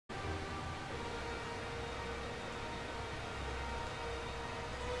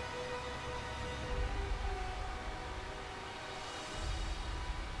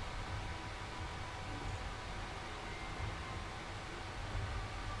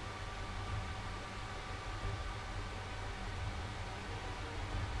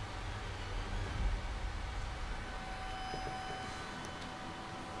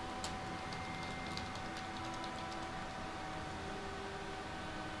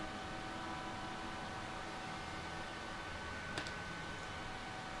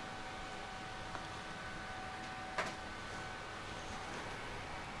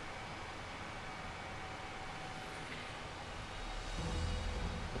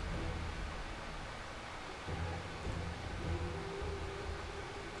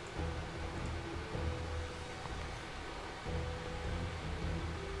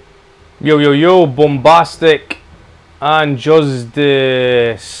Yo yo yo, Bombastic and Just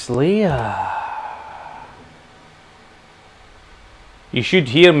the Slayer. You should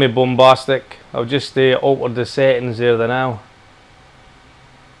hear me, Bombastic. I've just altered the settings there now.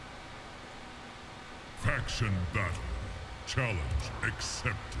 Faction battle. Challenge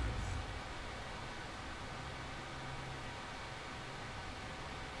accepted.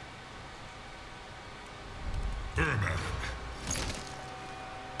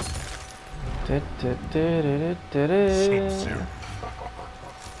 Sub-Zero.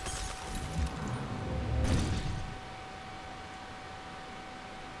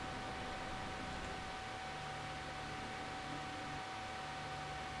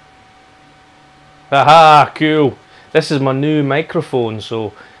 Haha, cool. This is my new microphone,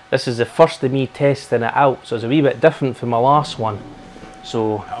 so this is the first of me testing it out, so it's a wee bit different from my last one.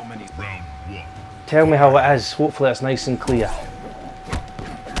 So tell me how it is. Hopefully it's nice and clear.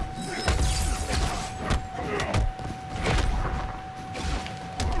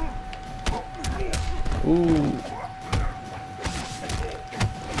 Ooh.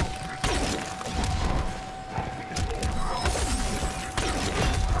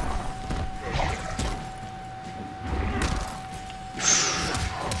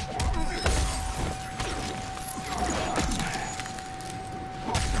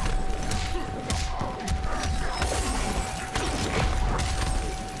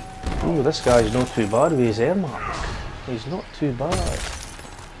 Ooh, this guy's not too bad with his air mark. He's not too bad.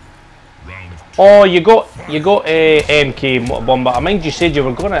 Oh, you got MK Bomb, but I mind you said you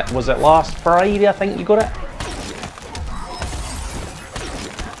were gonna. Was it last Friday? I think you got it.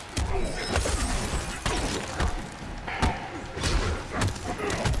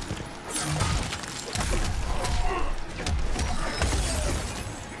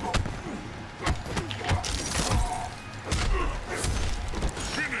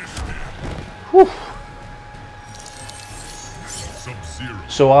 Whew.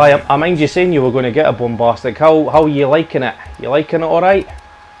 So I mind you saying you were going to get a Bombastic. How are you liking it? You liking it all right?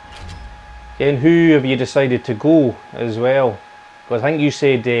 And who have you decided to go as well? Because I think you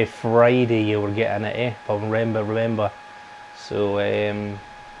said Friday you were getting it, if I remember. So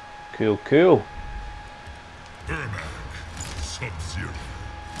cool.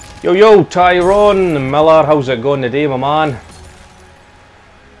 Yo Tyrone Miller, how's it going today, my man?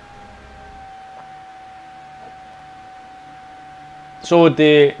 So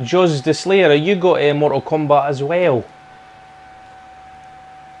the Just the Slayer, you got Mortal Kombat as well?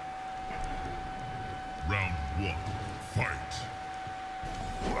 Round one, fight.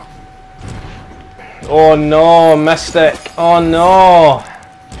 Oh no, Mystic! Oh no!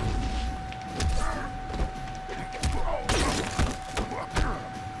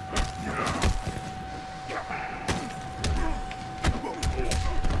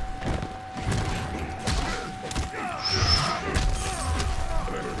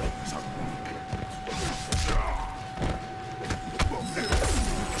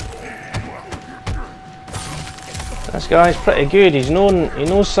 This guy's pretty good. He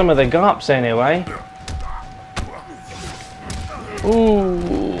knows some of the gaps anyway.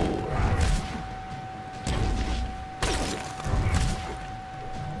 Ooh.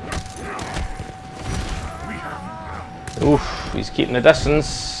 Oof, he's keeping the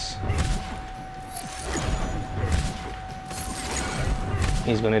distance.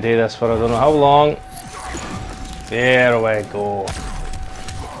 He's going to do this for I don't know how long. There we go.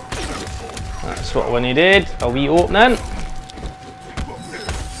 That's what we needed, a wee opening.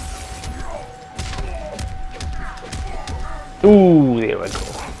 Ooh, there we go.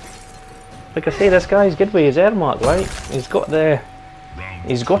 Like I say, this guy's good with his air mark, right? He's got it.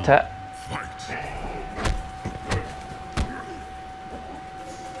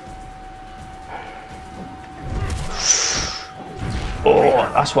 Oh,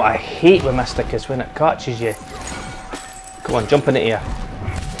 that's what I hate with Mystic, is when it catches you. Come on, jump in it here.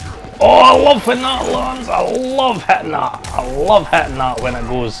 Oh, I love hitting that, Lance. I love hitting that. I love hitting that when it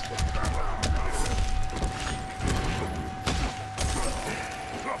goes.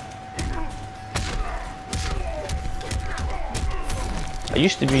 I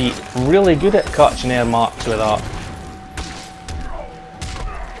used to be really good at catching air marks with that.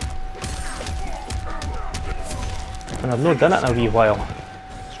 And I've not done it in a wee while.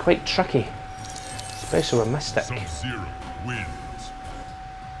 It's quite tricky, especially with Mystic. Sub-Zero wins.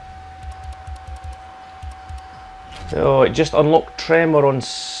 Oh, it just unlocked Tremor on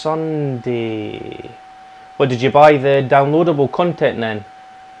Sunday. What, did you buy the downloadable content then?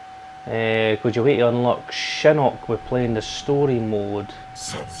 Could you wait to unlock Shinnok with playing the story mode?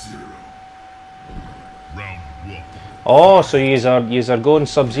 Sub-Zero. Round one. Oh, so yous are going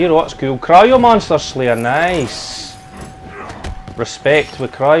Sub-Zero. That's cool. Cryomancer Slayer, nice. Respect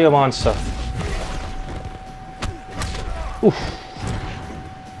with Cryomancer. Oof.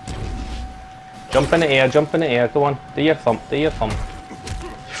 Jump in the air, jump in the air. Go on, do your thump, do your thump.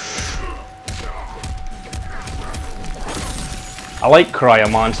 I like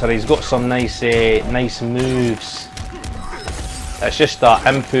Cryomancer. He's got some nice, nice moves. It's just that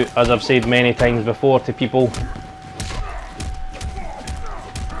input, as I've said many times before to people.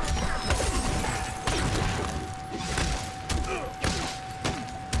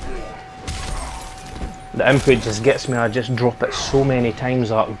 The input just gets me, I just drop it so many times,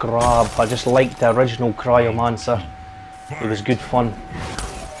 that grab. I just liked the original Cryomancer. It was good fun.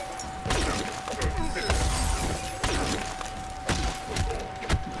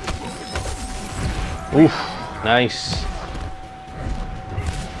 Oof, nice.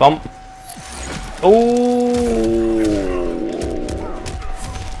 Bump. Oh.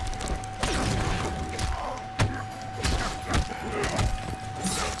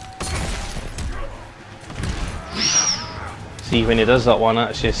 See, when he does that one,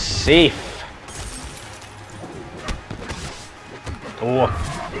 that's just safe. Oh,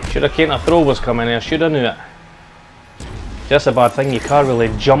 should have seen a throw was coming there, should have knew it. Just a bad thing, you can't really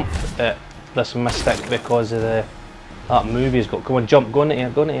jump at this Mystic because of that move he's got. Come on, jump, go in the air,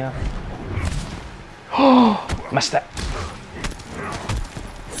 go in the air. Oh, missed it.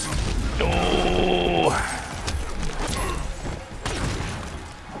 Oh.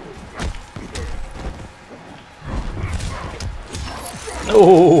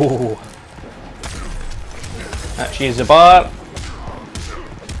 Oh. Actually, is the bar.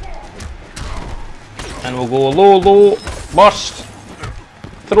 And we'll go low, low, burst.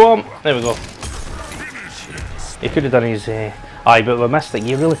 Throw him. There we go. He could have done his. Aye, but with Mystic,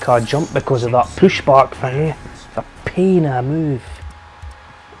 you really can't jump because of that pushback thing. It's a pain of a move.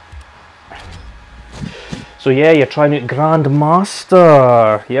 So yeah, you're trying out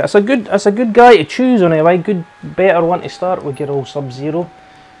Grandmaster. Yeah, it's a good guy to choose on anyway. Good, better one to start with your old Sub-Zero.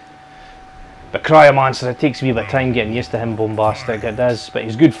 But Cryomancer, it takes a wee bit of time getting used to him bombastic. It does, but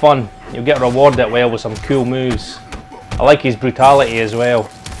he's good fun. You'll get rewarded well with some cool moves. I like his brutality as well.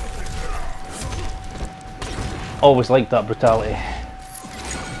 Always liked that brutality.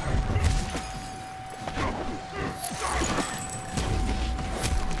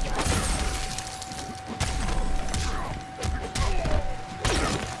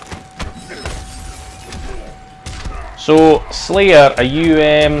 So Slayer, are you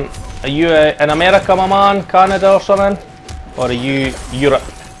in America, my man, Canada or something, or are you Europe?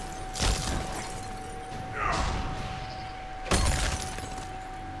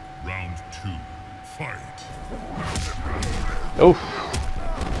 Round 2, fight. Oof.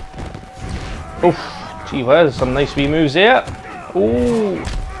 Oof. Gee whiz, some nice wee moves there. Ooh.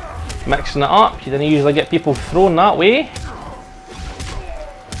 Mixing it up. You didn't usually get people thrown that way.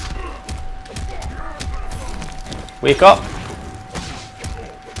 Wake up.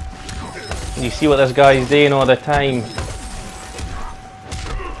 You see what this guy's doing all the time.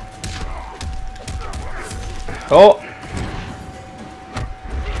 Oh.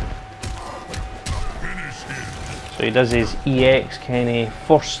 So he does his EX kind of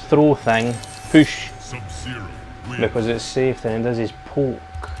first throw thing, push, because it's safe, then he does his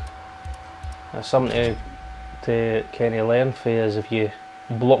poke. That's something to kind of learn for is if you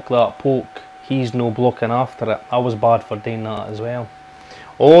block that poke, he's no blocking after it. I was bad for doing that as well.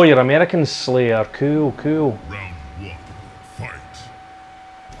 Oh, you're American Slayer, cool, cool. Round 1, fight.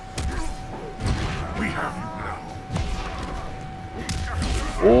 We have you now.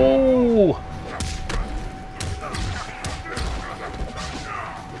 Oh.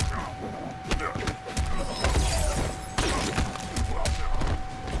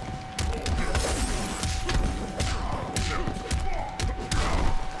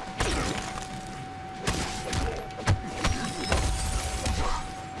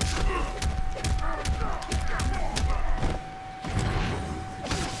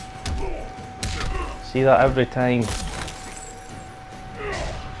 See that every time.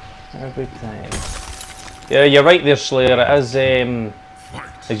 Every time. Yeah, you're right there, Slayer. It is,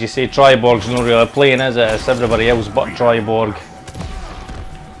 as you say, Triborg's not really playing, is it? It's everybody else but Triborg.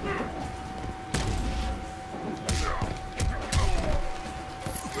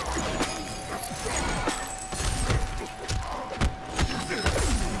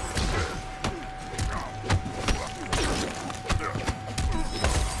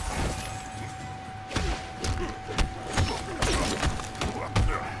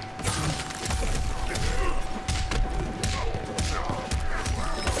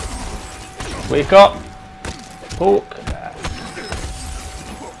 Wake up! poke.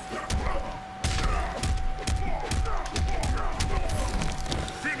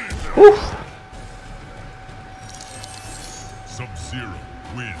 Oof. Sub-Zero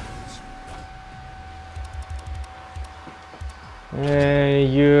wins.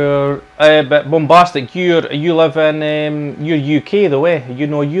 You're but Bombastic. You live in you're UK though, eh? You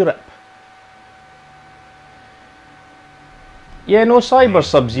know Europe. Yeah, no, Cyber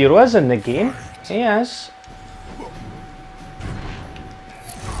Sub-Zero is in the game. He is.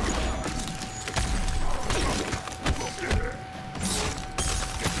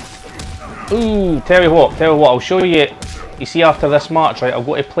 Ooh, tell you what, I'll show you. You see, after this match, right, I'll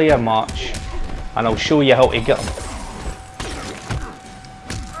go to player match, and I'll show you how to get them.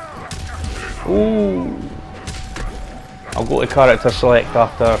 Ooh. I'll go to character select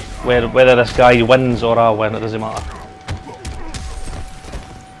after whether this guy wins or I win. It doesn't matter.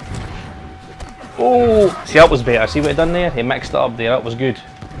 Oh, see, that was better. See what he done there? He mixed it up there. That was good.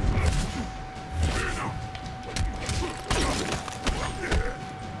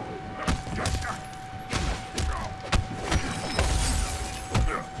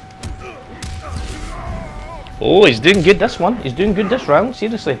 Oh, he's doing good this one. He's doing good this round,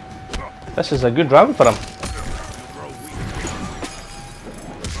 seriously. This is a good round for him.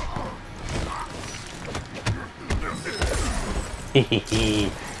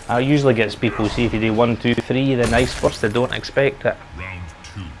 That usually gets people, see if you do 1, 2, 3, the nice first, they don't expect it. Round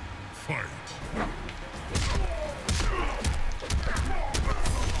 2, fight.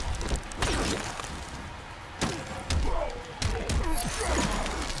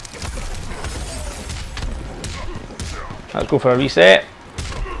 Let's go for a reset.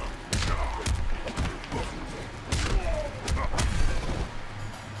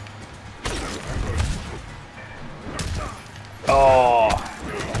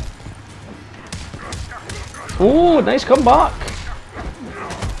 Oh, nice comeback.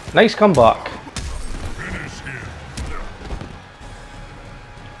 Nice comeback.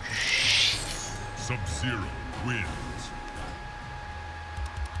 Sub-Zero wins.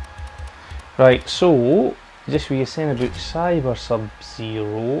 Right, so just what you're saying about Cyber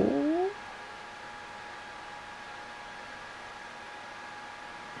Sub-Zero.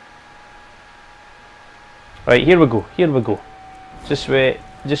 Right, here we go. Just where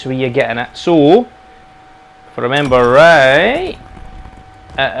you're getting it. So, if I remember right,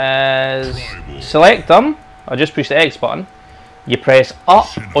 it is select them. I just push the X button. You press up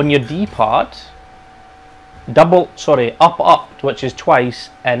on your D-pad. Up, which is twice,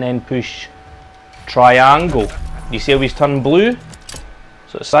 and then push triangle. You see how he's turned blue?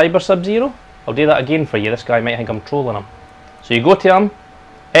 So it's Cyber Sub-Zero. I'll do that again for you. This guy might think I'm trolling him. So you go to him,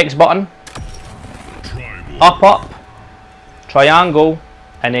 X button, up, triangle,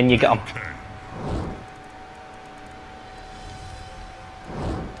 and then you get him.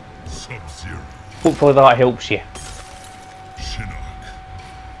 Hopefully that helps you.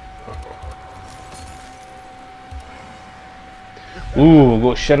 Ooh, we've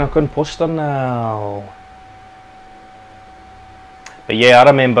got Shinnok on poster now. But yeah, I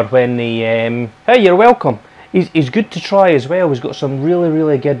remember when the hey, you're welcome. He's good to try as well. He's got some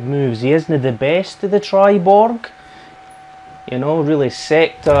really good moves. He isn't the best of the Triborg. You know, really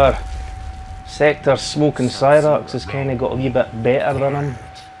Sector Smoke and Cyrax has kind of got a wee bit better than him.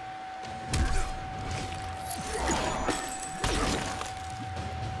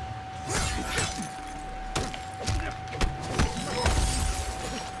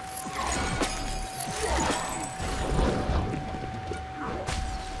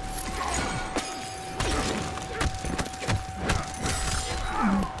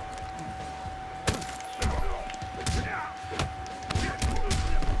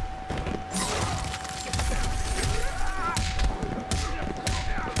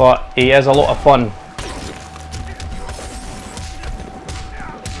 But he is a lot of fun.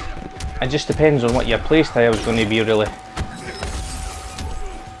 It just depends on what your playstyle is going to be, really.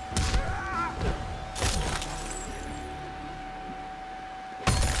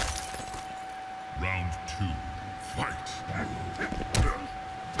 Round 2, fight.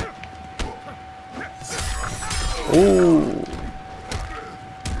 Ooh.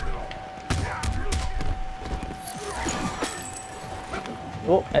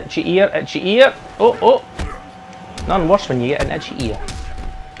 Oh, itchy ear. Oh. None worse when you get an itchy ear.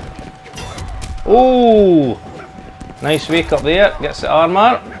 Oh, nice wake up there. Gets the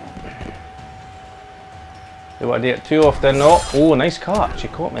armor. Don't want to do it too often, no. Oh, nice catch. You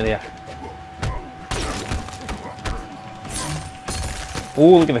caught me there.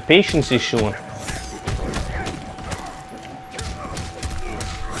 Oh, look at the patience he's showing.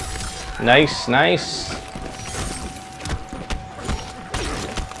 Nice.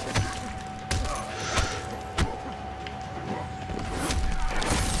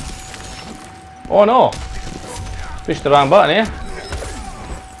 Oh no! Pushed the wrong button here.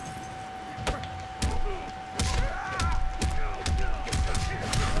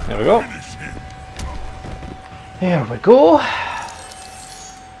 There we go. There we go.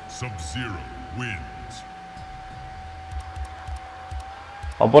 Sub-Zero wins.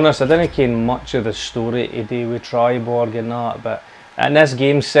 I'll be honest, I didn't ken much of the story today with Triborg and that, but in this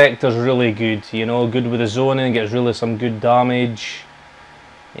game, Sector's really good. You know, good with the zoning, gets really some good damage.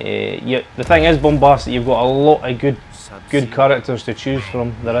 Yeah, the thing is, Bombastic, you've got a lot of good characters to choose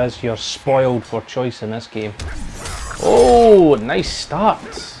from. There is, you're spoiled for choice in this game. Oh, nice start.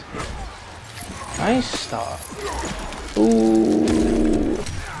 Nice start. Ooh.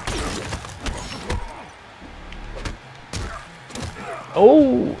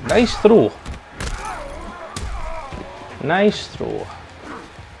 Oh, nice throw. Nice throw.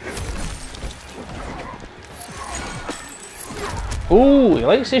 Oh, he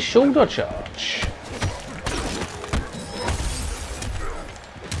likes his shoulder charge.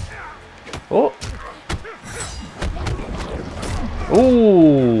 Oh.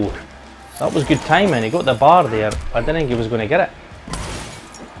 Oh. That was good timing. He got the bar there. I didn't think he was going to get it.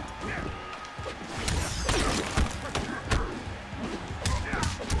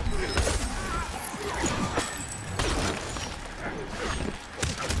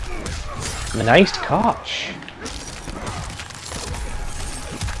 Nice catch.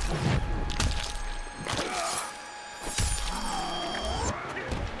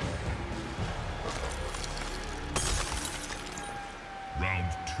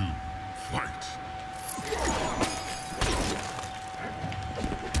 Round 2, fight.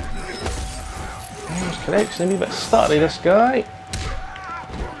 That's correct. Let me a bit stuttery, this guy.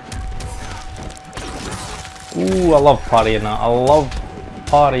 Ooh, I love parrying that. I love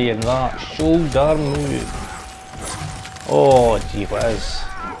parrying that shoulder move. Oh, gee whiz.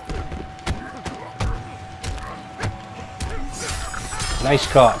 Nice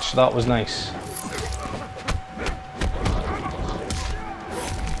catch. That was nice.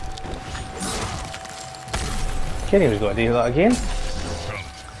 Kenny was going to do that again.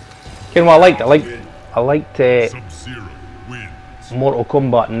 Kenny, what I liked Sub-Zero wins. Mortal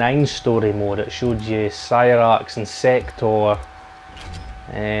Kombat 9 story mode. It showed you Cyrax and Sector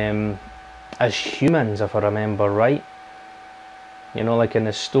as humans, if I remember right. You know, like in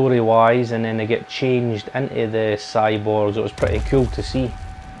the story wise, and then they get changed into the cyborgs. It was pretty cool to see.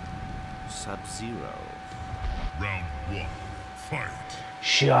 Sub-Zero. Round 1, fight.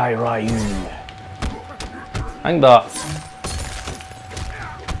 Shai Ryu. I think that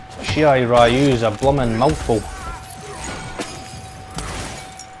Shai Ryu is a bloomin' mouthful.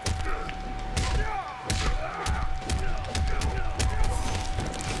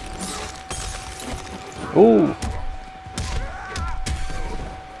 Ooh.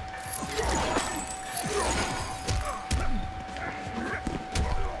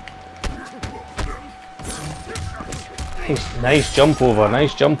 Nice jump over,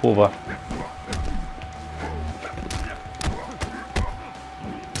 nice jump over.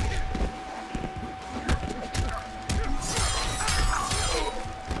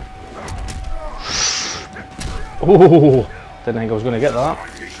 Oh, didn't think I was going to get that.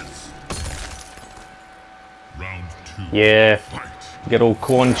 Round 2. Yeah, Fight. good old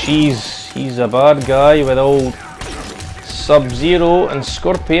Corn Cheese. He's a bad guy with old Sub-Zero and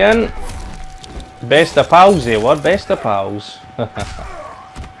Scorpion. Best of pals they were, best of pals.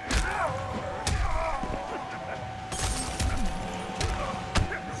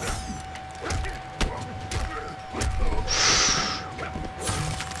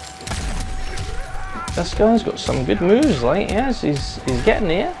 This guy's got some good moves, like, yes, he's getting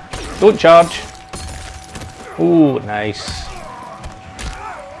there. Don't charge. Ooh, nice.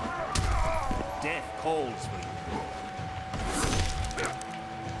 Death calls for you.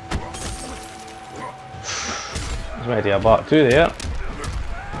 He's ready a part 2 there.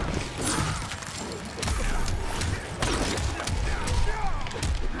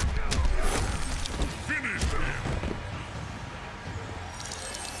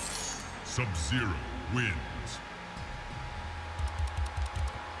 Sub-Zero wins.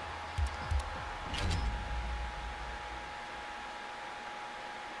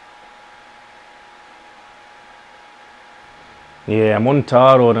 Yeah,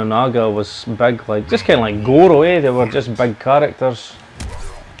 Montaro and Naga was big, like, just kind of like Goro, eh? They were just big characters.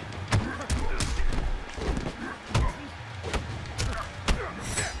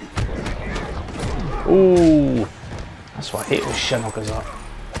 Ooh, that's what I hate with Shinoka's up.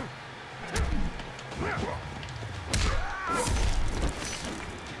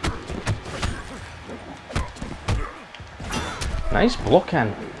 Nice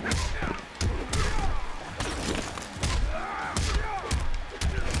blocking.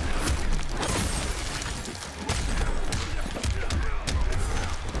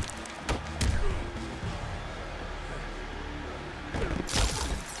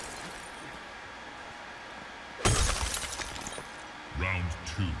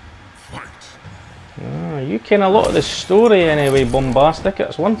 You ken a lot of the story anyway, Bombastic.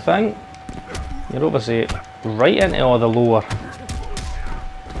 It's one thing. You're obviously right into all the lore.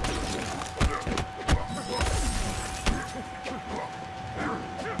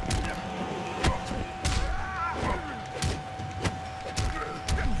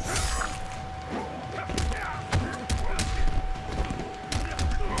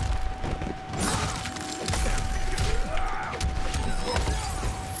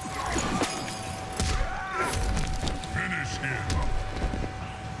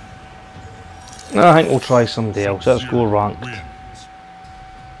 I think we'll try somebody else. Let's go ranked.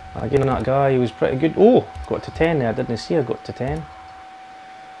 Again, that guy, he was pretty good. Oh, got to 10 there. I didn't see I got to 10.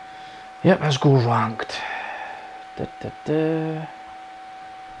 Yep, let's go ranked.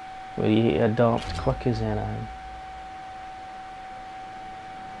 Where you adapt quick as anything.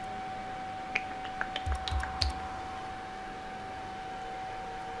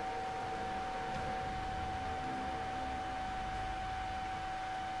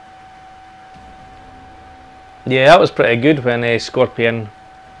 Yeah, that was pretty good when Scorpion,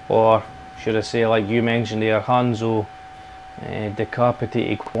 or should I say, like you mentioned there, Hanzo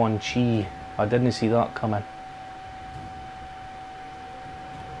decapitated Quan Chi. I didn't see that coming.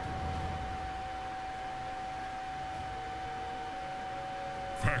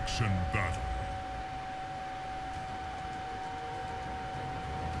 Faction battle.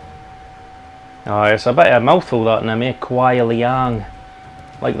 Oh, it's a bit of a mouthful that name, Kuai Liang.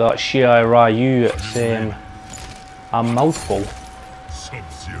 Like that Shiai Ryu, it's a mouthful.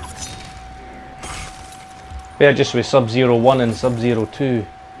 Sub-Zero. Yeah, just with Sub-Zero 1 and Sub-Zero 2.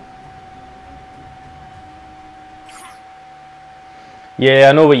 Yeah,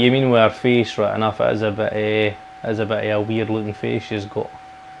 I know what you mean with her face, right enough. It is a bit of a weird looking face she's got.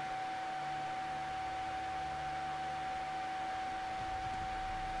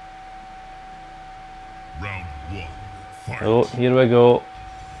 Round 1. Fight. Oh, here we go.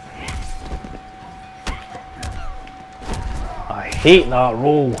 I hate that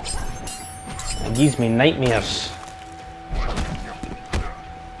roll. It gives me nightmares.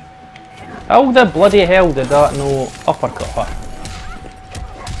 How the bloody hell did that no uppercut her?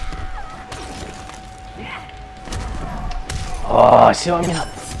 Oh, see what I mean?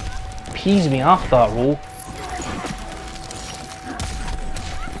 It pees me off that roll.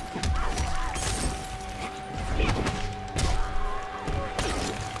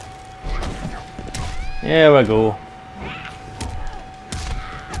 There we go.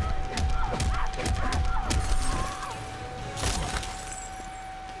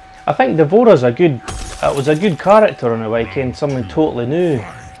 I think Devora's a good, it was a good character in a way, Ken, something totally new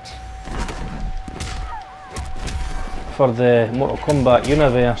for the Mortal Kombat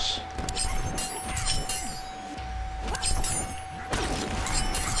universe.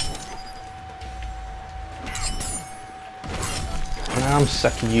 And I'm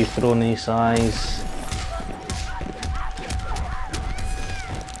sick of you throwing these eyes.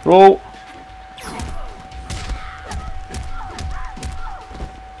 Roll.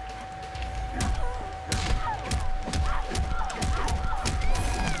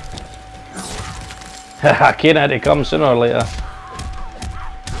 Haha, Kane had to come sooner or later.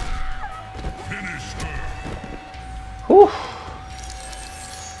 Whew.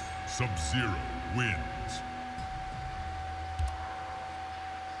 Sub-Zero wins.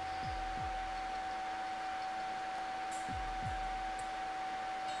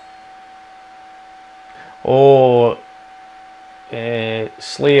 Oh,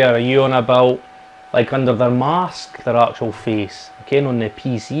 Slayer, are you on about like under their mask, their actual face? Again, on the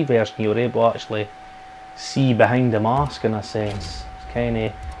PC version, you were able to actually see behind the mask in a sense. It's kind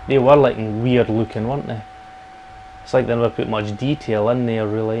of, they were like weird looking, weren't they? It's like they never put much detail in there,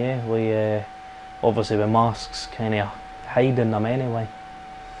 really. We obviously with masks kind of hiding them anyway.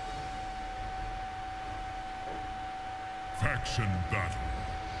 Faction battle.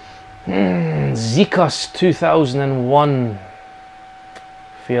 Zekas 2001.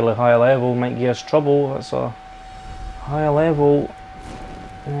 Fairly high level, might give us trouble. That's a high level.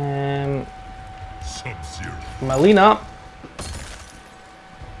 Sub-Zero. Melina.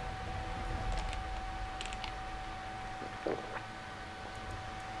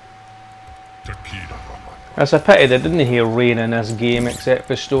 Takeda. It's a pity they didn't hear Rain in this game except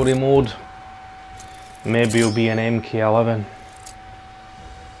for story mode. Maybe it'll be an MK11.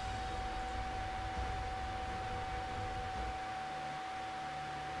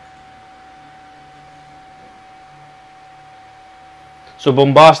 So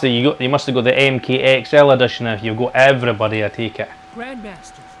Bombastic, you must have got the MKXL edition if you've got everybody, I take it.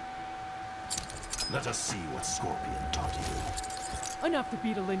 Grandmaster, Let us see what Scorpion taught you. enough to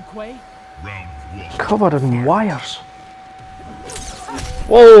beat a Lin Kuei. Round one. Covered in wires.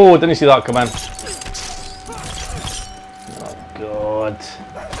 Whoa, didn't see that come in. Oh god.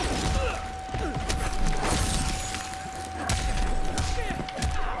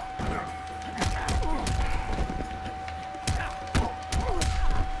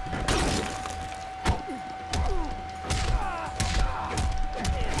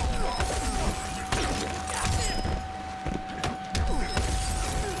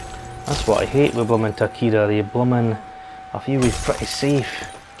 That's what I hate with bloomin' Takira, they bloomin', I feel he's pretty safe,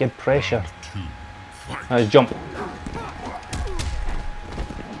 good pressure. Let's jump.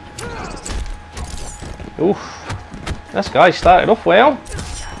 Oof, this guy started off well.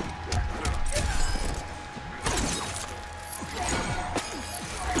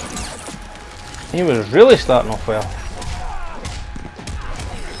 He was really starting off well.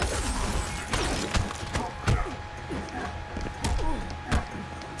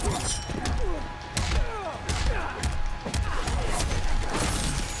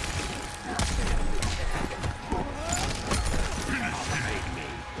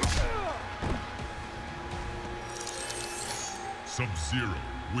 Sub-Zero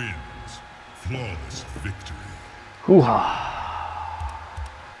wins. Flawless victory. Hoo-ha.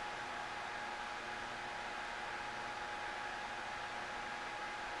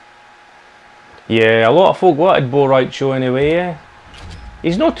 Yeah, a lot of folk wanted Bo Raicho anyway. Yeah.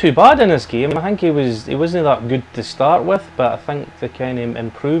 He's not too bad in this game. I think he wasn't that good to start with, but I think they kind of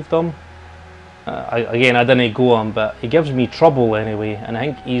improved him. Again, I didn't go on, but he gives me trouble anyway, and I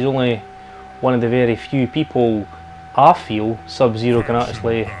think he's only one of the very few people I feel Sub-Zero can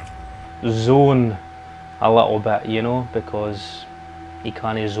actually zone a little bit, you know, because he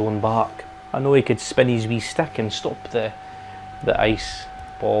can't zone back. I know he could spin his wee stick and stop the ice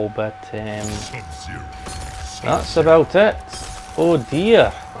ball, but that's about it. Oh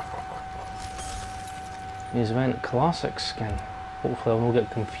dear. He's went classic skin. Hopefully I'll not get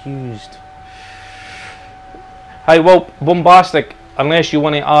confused. Hi, well, Bombastic, unless you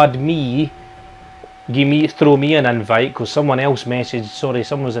want to add me, throw me an invite, because someone else messaged, sorry,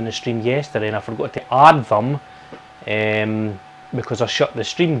 someone was in the stream yesterday and I forgot to add them because I shut the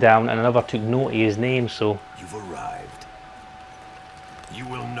stream down and I never took note of his name, so. You've arrived. You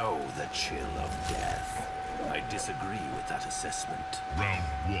will know the chill of death. I disagree with that assessment. Round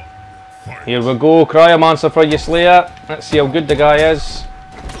one. Fight. Here we go, Cryomancer for you, Slayer. Let's see how good the guy is.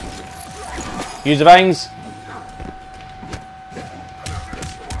 Use the vines.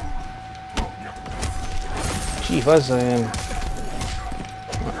 Gee fuzz, that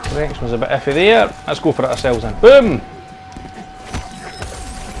correction was a bit iffy there. Let's go for it ourselves then. Boom!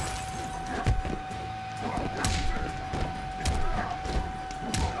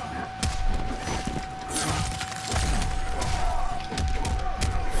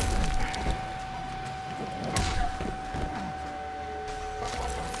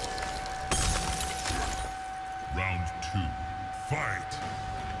 Round two. Fight.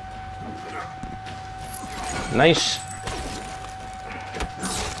 Nice.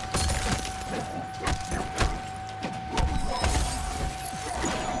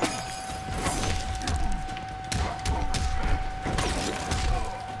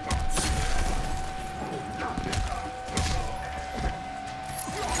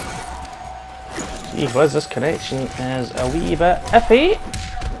 Gee whiz, this connection is a wee bit iffy.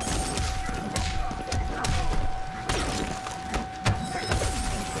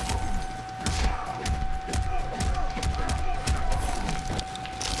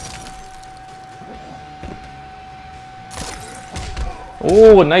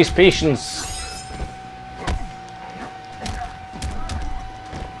 Oh, nice patience.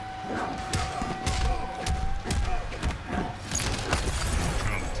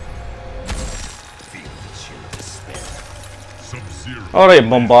 Alright,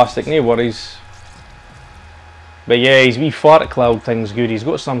 Bombastic, no worries. But yeah, his wee fart cloud thing's good. He's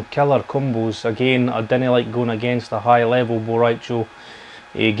got some killer combos. Again, I didn't like going against a high level Bo Raicho.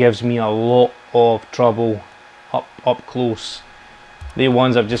 He gives me a lot of trouble up close. The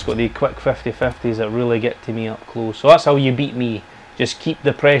ones I've just got the quick 50-50s that really get to me up close. So that's how you beat me. Just keep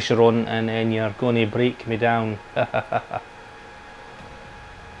the pressure on and then you're going to break me down.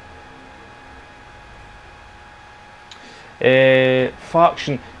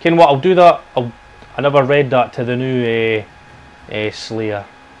 Faction. Ken, what? I'll do that. I never read that to the new Slayer.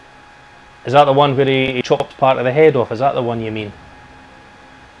 Is that the one where he chops part of the head off? Is that the one you mean?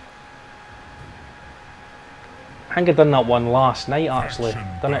 I think I done that one last night actually.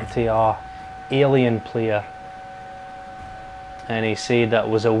 Done it to a alien player. And he said that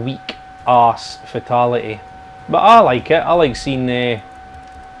was a weak ass fatality. But I like it. I like seeing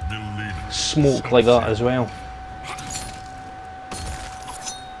smoke like that as well.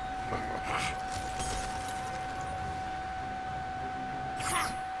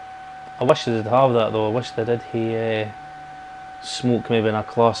 I wish they'd have that though. I wish they did smoke maybe in a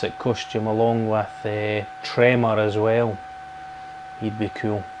classic costume along with Tremor as well. He'd be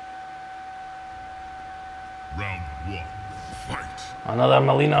cool. Round 1, fight. Another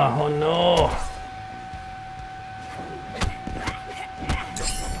Melina, oh no!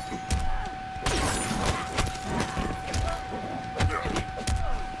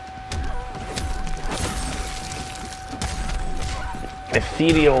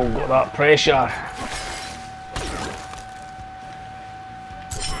 Ethereal, got that pressure.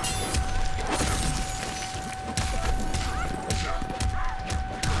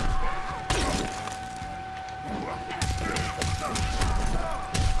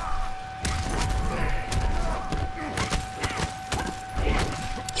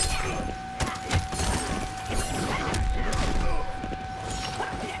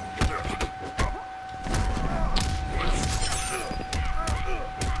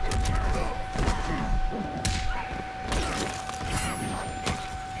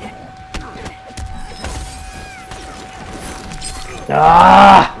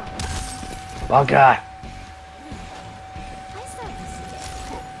 Ah! Bugger!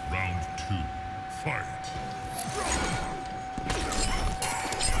 Round 2, fight.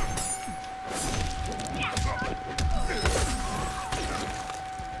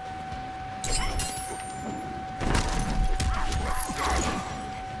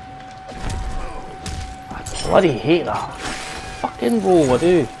 I bloody hate that fucking roll I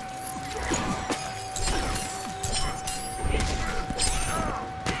do.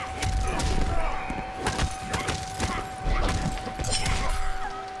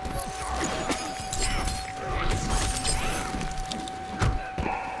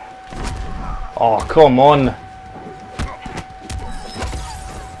 Oh, come on.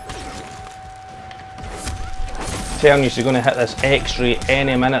 Telling you she's going to hit this X-ray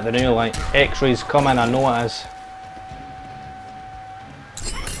any minute. The new like X-ray's coming, I know it is.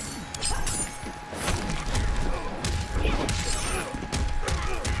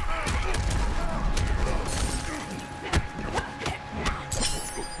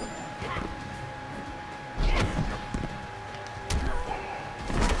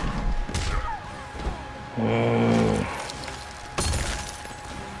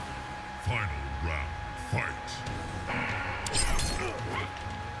 Final round, fight.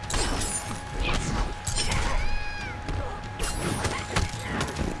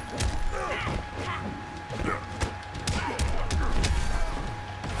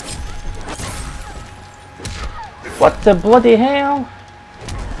 What the bloody hell?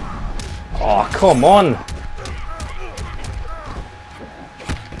 Oh, come on.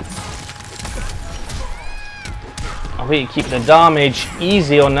 I'll wait to keep the damage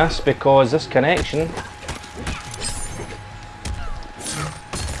easy on this because this connection.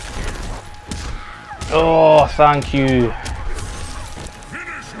 Oh, thank you.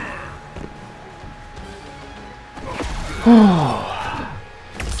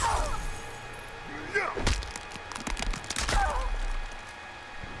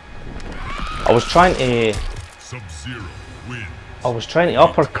 I was trying to. Sub-Zero wins. I was trying to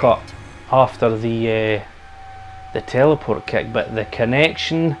uppercut after the teleport kick, but the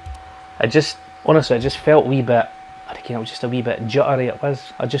connection, honestly, I just felt a wee bit. I think it was just a wee bit jittery. It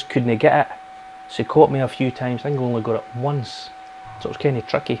was. I just couldn't get it. So he caught me a few times. I think I only got it once, so it was kind of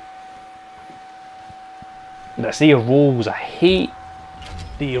tricky. But see, rolls. I hate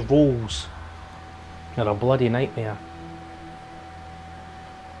the rolls. They're a bloody nightmare.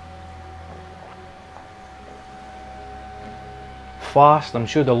 Fast, I'm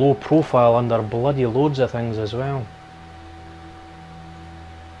sure the low profile under bloody loads of things as well.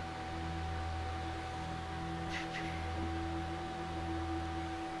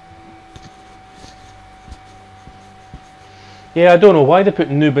 Yeah, I don't know why they put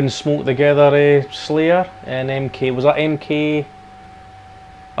Noob and Smoke together, Slayer and MK. Was that MK?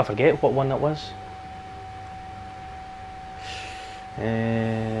 I forget what one that was.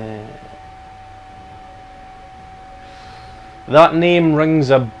 That name rings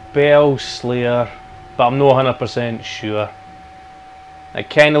a bell, Slayer, but I'm not 100% sure. It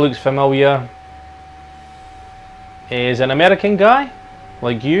kind of looks familiar. Is an American guy,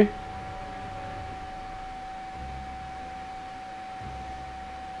 like you.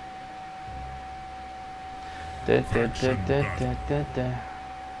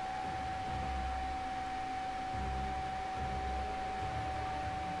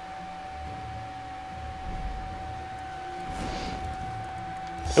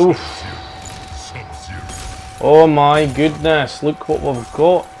 Oof. Oh my goodness, look what we've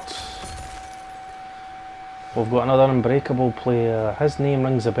got. We've got another Unbreakable player. His name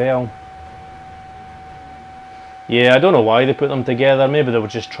rings a bell. Yeah, I don't know why they put them together. Maybe they were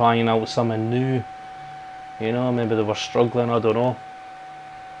just trying out something new. You know, maybe they were struggling, I don't know.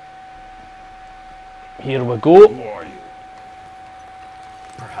 Here we go. Who are you?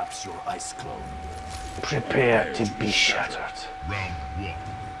 Perhaps your ice clone. Prepare to be shattered. Round 1.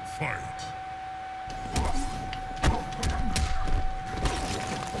 Fight.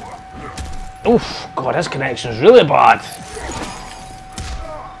 Oof, God, his connection is really bad.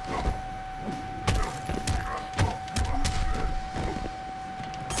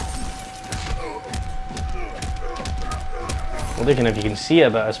 I don't know if you can see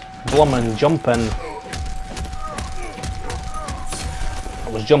it, but it's blummin' jumping. I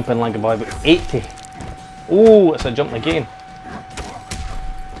was jumping like about 80. Oh, it's a jump again.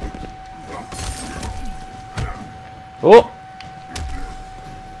 Oh!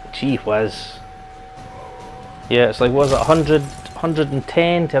 Gee whiz. Yeah, it's like, what was it, 100,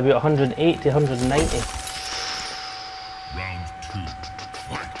 110 to about 180, 190. Round 2.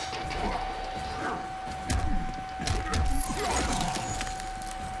 Fight.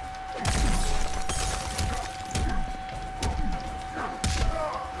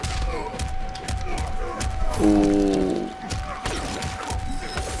 Ooh.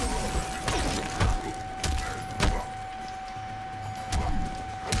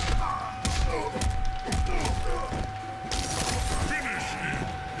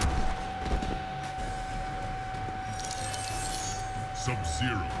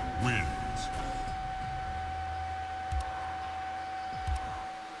 Sub-Zero wins.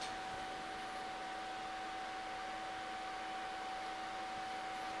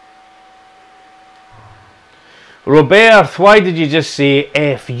 Robert, why did you just say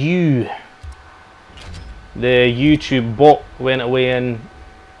F you? The YouTube bot went away and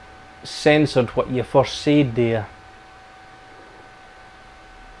censored what you first said there.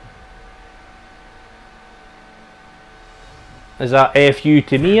 Is that F you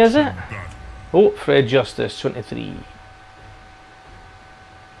to me, is it? Oh, Fred Justice 23.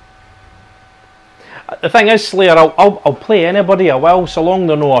 The thing is, Slayer, I'll play anybody, I will, so long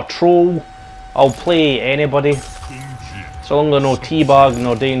they're not a troll. I'll play anybody, so long they're no teabagging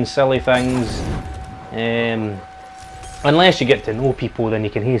or doing silly things. Unless you get to know people, then you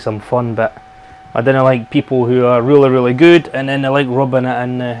can have some fun, but I don't like people who are really, really good and then they like rubbing it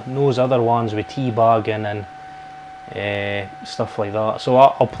in the nose other ones with teabagging and stuff like that. So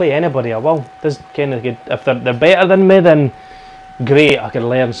I'll play anybody, I will. This kind of good. If they're better than me, then great, I can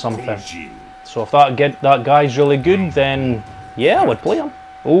learn something. So if that guy's really good, then yeah, I would play him.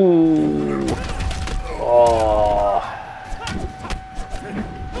 Ooh. Oh.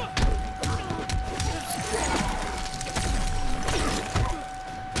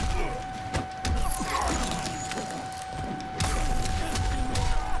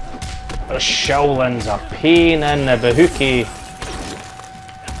 The Shaolin's a pain in the bahookie.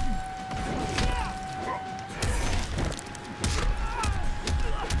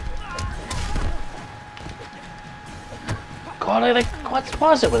 God, what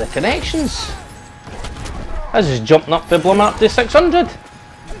was it with the connections? I was just jumping up to bloom up to 600.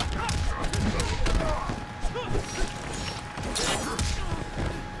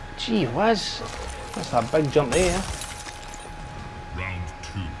 Gee whiz, that's a big jump there. Round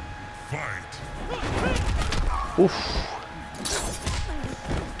 2. Fight. Oof.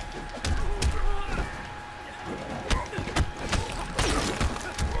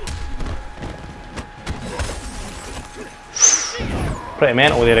 Pretty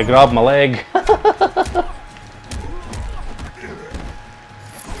mental there to grab my leg.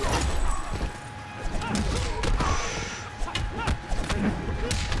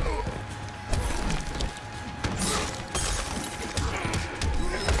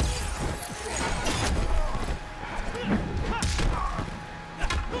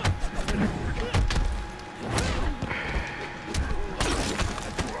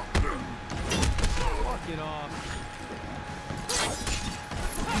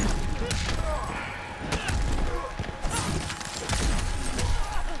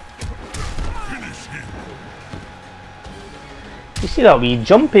 You see that wee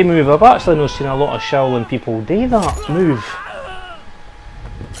jumpy move? I've actually not seen a lot of Shaolin people do that move.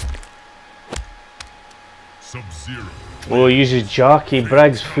 Sub-Zero. Oh, he uses Jackie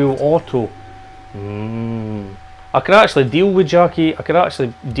Briggs full auto. I could actually deal with Jackie. I could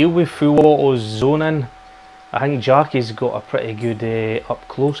actually deal with full auto zoning. I think Jackie's got a pretty good up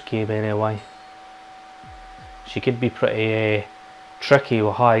close game anyway. She could be pretty tricky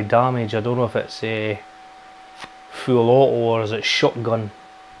with high damage. I don't know if it's full auto or is it shotgun?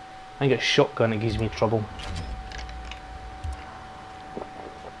 I think it's shotgun that gives me trouble.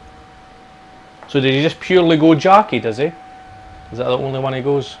 So did he just purely go Jackie, does he? Is that the only one he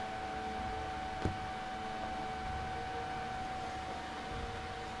goes?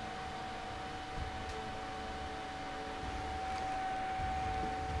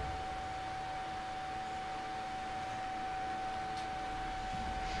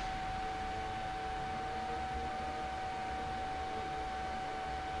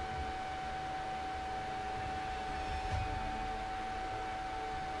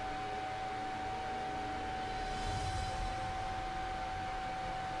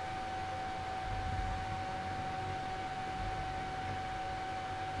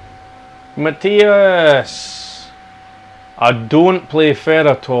 Matthias! I don't play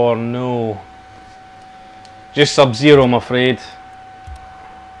Ferrator, no. Just Sub-Zero, I'm afraid.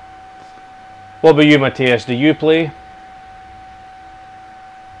 What about you, Matthias? Do you play?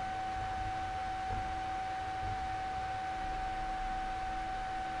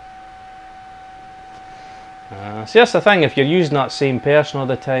 See, that's the thing, if you're using that same person all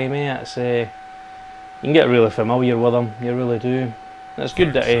the time, it's, you can get really familiar with them, you really do. It's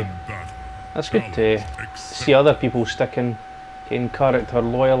good that that's good to see other people sticking in character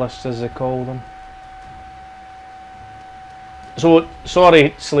loyalists, as they call them. So,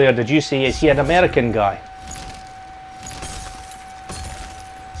 sorry Slayer, did you say, is he an American guy?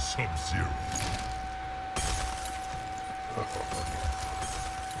 Sub-Zero.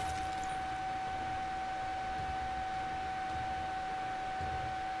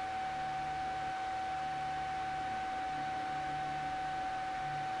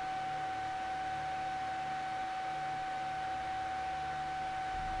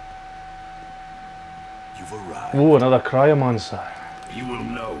 You've arrived. Oh, another cryomancer. You will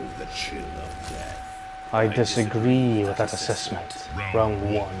know the chill of death. I disagree with that assessment. Round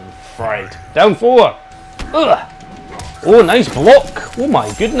 1, fight. Down 4! Ugh! Oh, nice block! Oh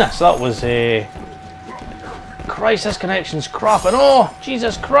my goodness, that was a... Christ, this connection's crap, and oh,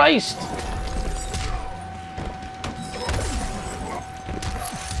 Jesus Christ!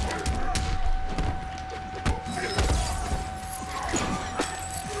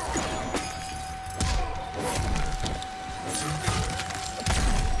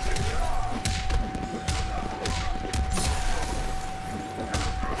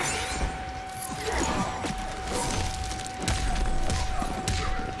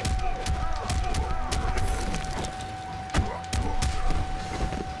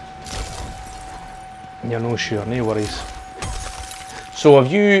 You're no sure, no worries. So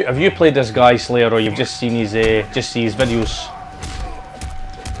have you played this guy, Slayer, or you've just seen his videos?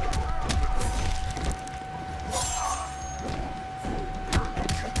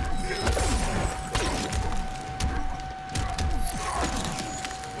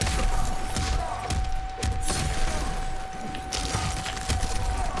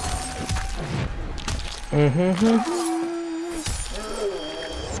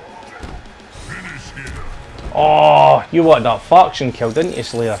 Oh, you wanted that faction kill, didn't you,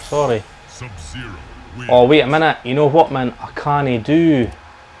 Slayer? Sorry. Sub-Zero. Oh, wait a minute. You know what, man? I can't do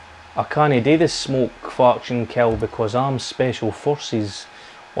this smoke faction kill because I'm Special Forces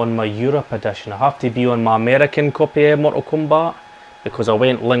on my Europe edition. I have to be on my American copy of Mortal Kombat because I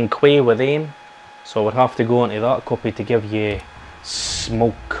went Lin Kuei with AIM. So I would have to go into that copy to give you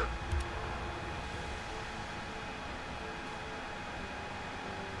smoke.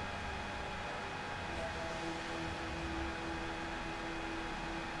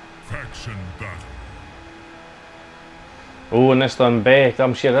 Faction battle. Oh, and this done Beck.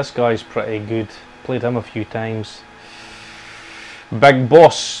 I'm sure this guy's pretty good. Played him a few times. Big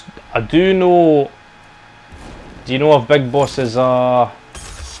Boss. I do know. Do you know if Big Boss is a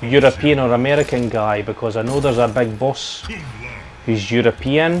European or American guy? Because I know there's a Big Boss who's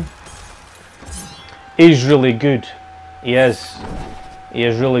European. He's really good. He is. He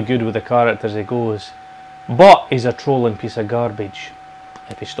is really good with the characters he goes. But he's a trolling piece of garbage.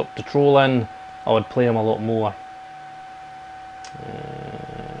 If he stopped the trolling, I would play him a lot more.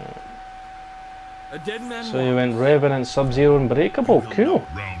 A dead man So you went Revenant, Sub-Zero, and Breakable. Cool.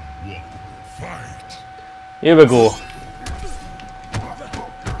 Round 1, fight. Here we go.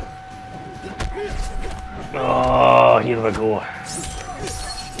 Oh, here we go.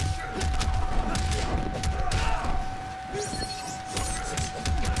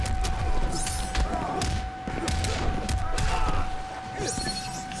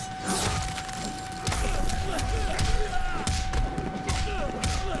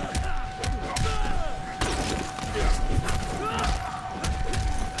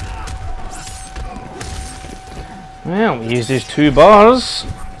 Well, we use these 2 bars.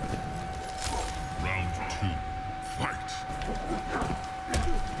 Round 2. Fight.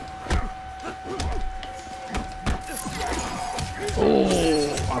 Oh,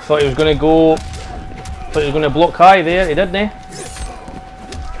 I thought he was going to go. Thought he was going to block high there. He didn't, eh?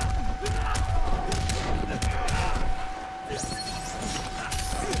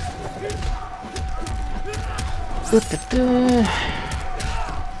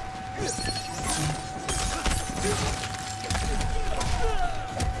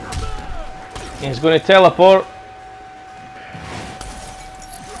 He's going to teleport.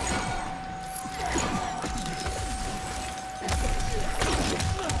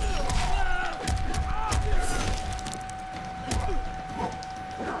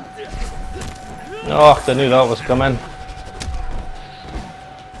 Oh, I knew that was coming.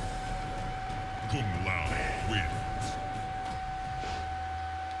 Kung Lao wins.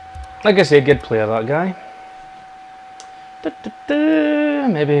 Like I say, good player, that guy.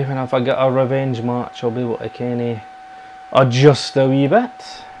 Maybe if I get a revenge match, I'll be able to kind of adjust a wee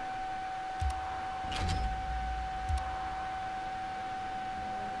bit.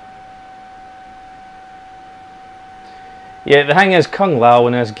 Yeah, the thing is, Kung Lao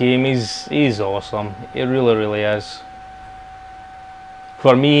in this game, he's awesome. He really is.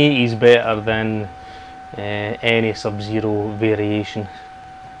 For me, he's better than any Sub-Zero variation.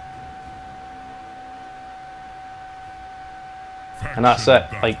 And that's it.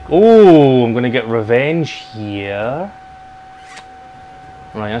 Like, oh, I'm going to get revenge here.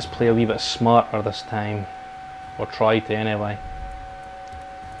 Right, let's play a wee bit smarter this time. Or try to anyway.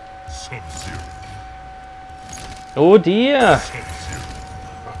 Sub-Zero. Oh dear.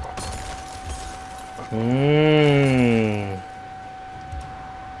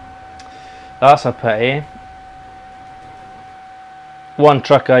 That's a pity. One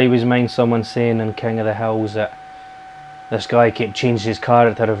trick I always mind someone saying in King of the Hills that this guy kept changing his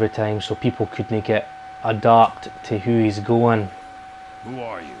character every time so people couldn't get adapt to who he's going. Who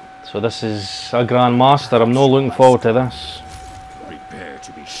are you? So this is a Grandmaster. I'm not looking forward to this. Prepare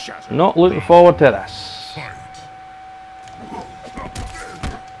to be shattered. Not looking forward to this. Fight.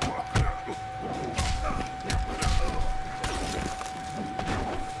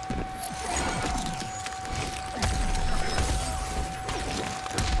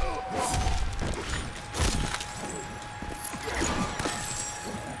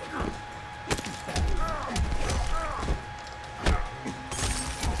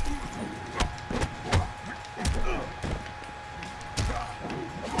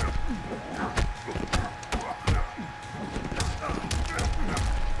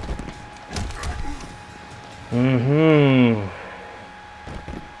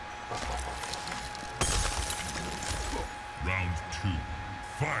 Round 2.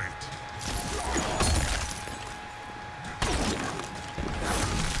 Fight.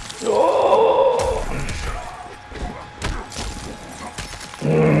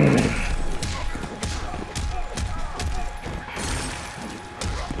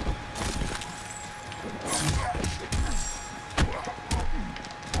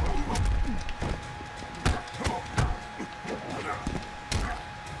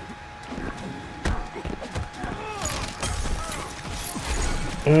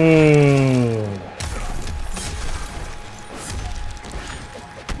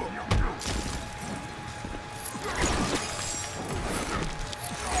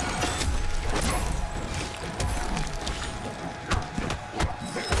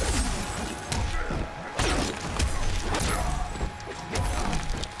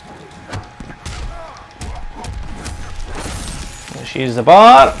 She's the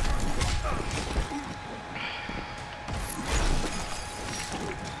bar.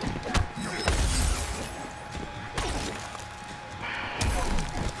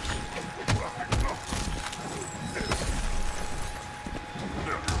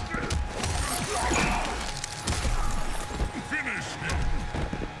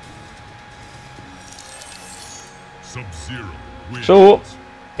 Sub-Zero wins. So,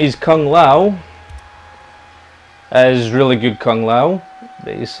 his Kung Lao is really good Kung Lao,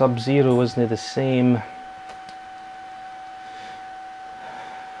 but his Sub-Zero isn't the same.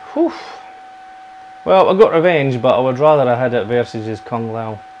 Whew. Well, I got revenge, but I would rather I had it versus his Kung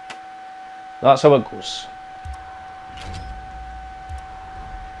Lao. That's how it goes.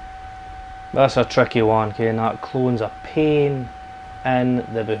 That's a tricky one, okay, and that clone's a pain in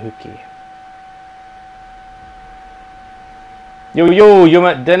the bahookie. Yo,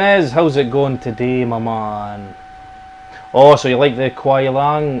 Denez, how's it going today, my man? Oh, so you like the Kuai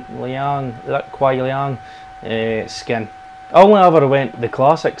Liang skin? I only ever went the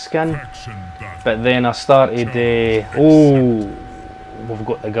classic skin. Action battle. But then I started, oh, we've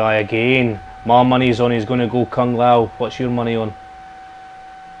got the guy again. My money's on he's going to go Kung Lao. What's your money on?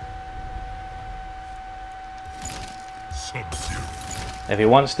 Sub-Zero. If he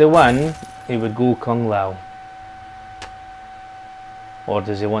wants to win, he would go Kung Lao. Or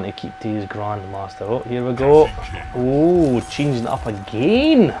does he want to keep to his Grandmaster? Oh, here we go. Oh, changing it up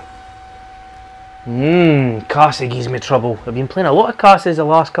again. Cassie gives me trouble. I've been playing a lot of Cassies the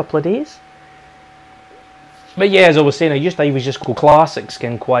last couple of days. But yeah, as I was saying, I used to always just go classic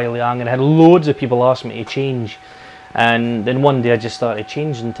skin Kuai Liang, and I had loads of people ask me to change. And then one day I just started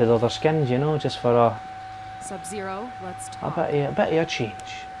changing to the other skins, you know, just for a Sub-Zero, let's talk. a bit of a change.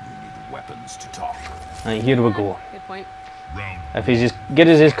 You need weapons to talk. Right, here we go. Good point. Round If he's as good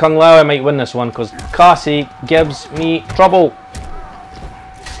as his Kung Lao, I might win this one, because Cassie gives me trouble.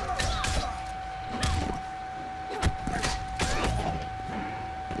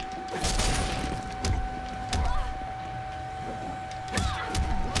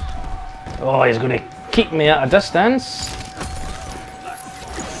 Oh, he's going to keep me at a distance.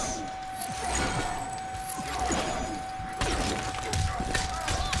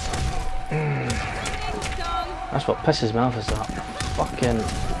 That's what pisses me off, is that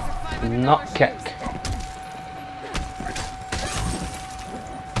fucking nut kick.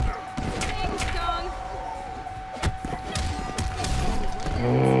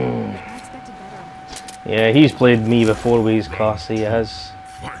 Yeah, he's played me before with his class, he has.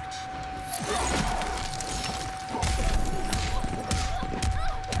 fight.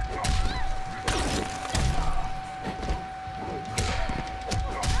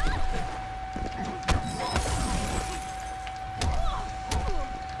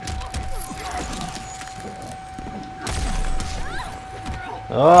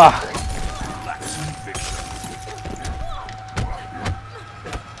 Ugh.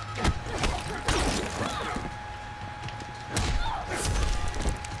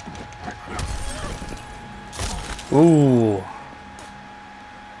 Ooh.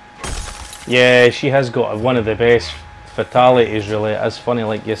 Yeah, she has got one of the best fatalities, really. It is funny,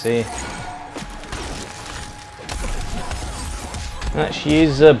 like you say. That she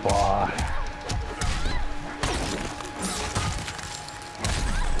is a bar.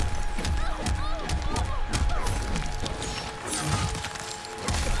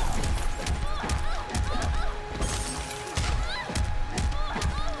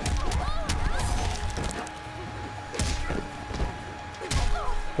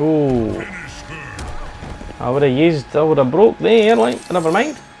 Ooh. I would have broke there, like, never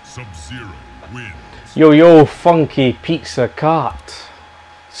mind. Sub-Zero wins. Yo, Funky Pizza Cat.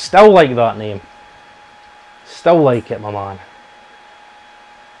 Still like that name. Still like it, my man.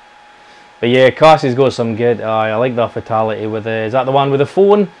 But yeah, Cassie's got some good. I like that fatality with the. Is that the one with the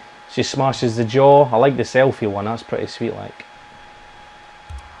phone? She smashes the jaw. I like the selfie one. That's pretty sweet, like.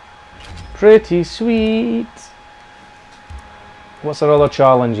 Pretty sweet. What's our other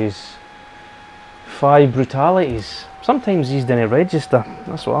challenges? 5 brutalities. Sometimes these didn't register.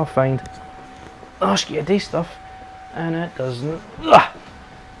 That's what I find. Ask you to do stuff, and it doesn't. Ugh.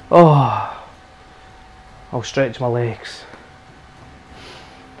 Oh, I'll stretch my legs.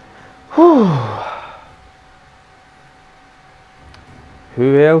 Whew.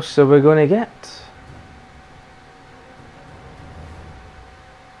 Who else are we gonna get?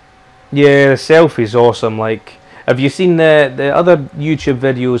 Yeah, the selfie's awesome. Like, have you seen the other YouTube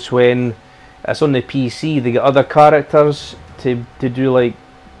videos when it's on the PC? They get other characters to do like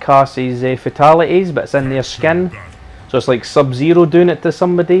Cassie's fatalities, but it's in their skin. So it's like Sub-Zero doing it to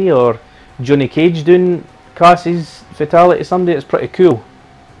somebody, or Johnny Cage doing Cassie's fatality to somebody. It's pretty cool.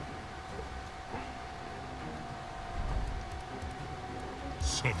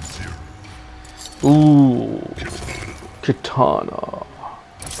 Sub-Zero. Ooh, Katana.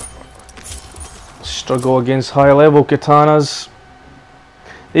 Struggle against high level katanas.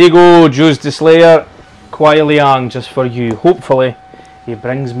 There you go, Juice the Slayer. Kuai Liang, just for you. Hopefully he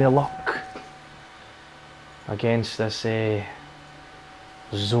brings me luck against this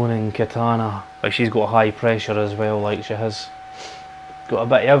zoning katana. Like, she's got high pressure as well, like she has. Got a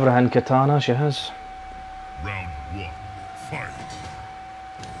bit of everything katana, she has. Round 1. Fight.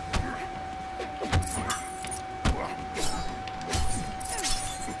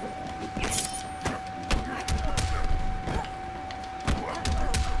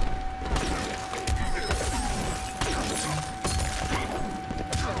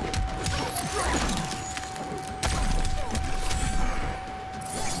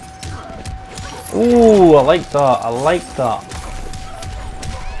 Ooh, I like that, I like that.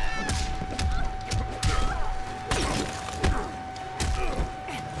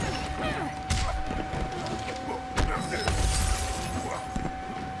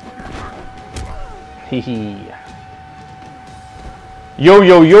 Hee. Yo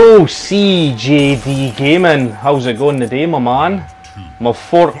yo yo, CJD Gaming. How's it going today, my man? My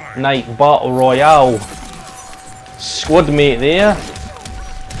Fortnite Battle Royale squad mate there.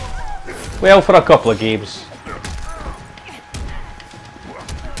 Well, for a couple of games.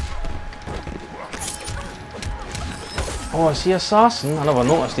 Oh, is he assassin? I never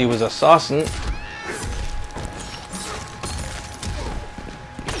noticed he was assassin.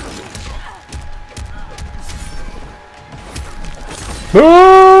 Boom!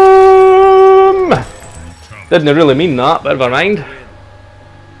 Didn't really mean that, but never mind.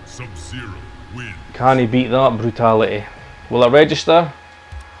 Sub-Zero win. Can he beat that brutality? Will it register?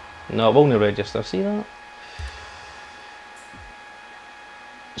 No, it won't register. See that?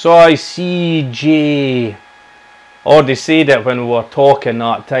 So I CJ already said it when we were talking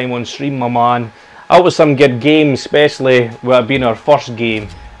that time on stream, my man. That was some good game, especially with it being our first game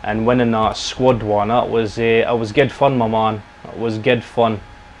and winning that squad one. That was good fun, my man. It was good fun.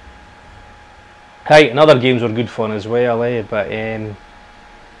 Hey, and other games were good fun as well, but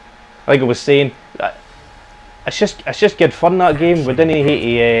like I was saying, it's just good fun, that game. We didn't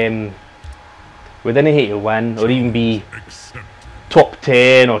hate to win or even be top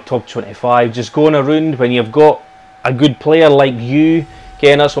 10 or top 25. Just going around when you've got a good player like you.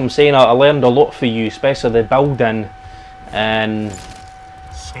 Again, that's what I'm saying. I learned a lot for you, especially the building and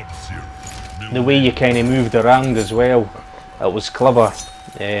the way you kind of moved around as well. It was clever.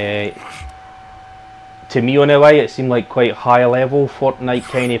 To me, anyway, it seemed like quite high level Fortnite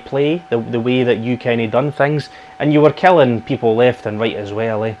kind of play. The way that you kind of done things, and you were killing people left and right as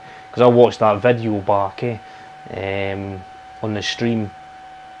well, because I watched that video back, on the stream,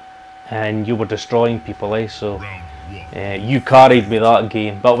 and you were destroying people, so you carried me that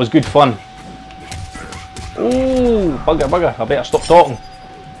game. But it was good fun. Oh, bugger! I better stop talking.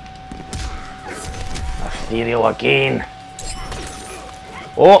 Ethereal again.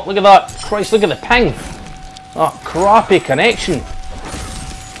 Oh, look at that! Christ, look at the ping! Oh, crappy connection.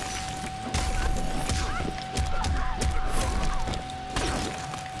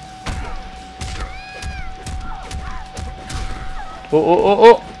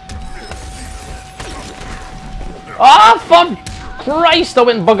 Oh. Ah, for Christ, I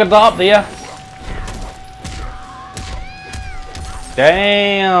went and buggered that up there.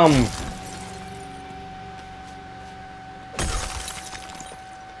 Damn.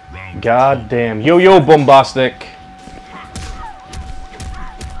 God damn. Yo, bombastic.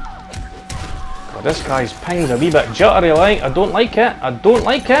 God, this guy's ping's a wee bit jittery, like. I don't like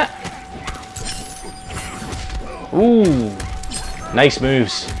it. Ooh. Nice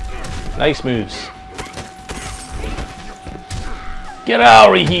moves. Get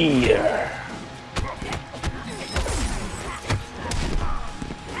out of here.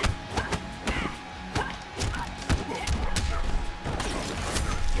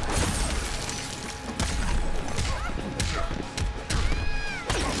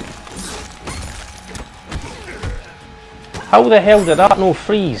 How the hell did that no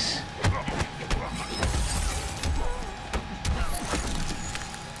freeze?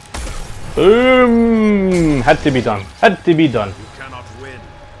 Boom! Had to be done. You cannot win.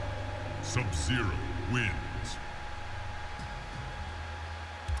 Sub-Zero wins.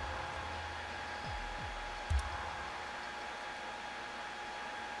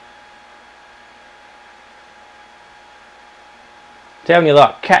 Telling you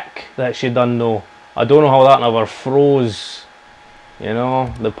that kick that she done though. I don't know how that never froze, you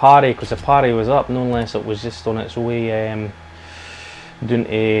know, the parry, because the parry was up, no unless it was just on its way doing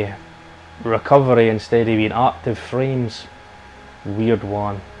a recovery instead of being active frames. Weird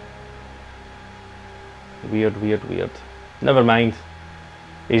one. Weird. Never mind.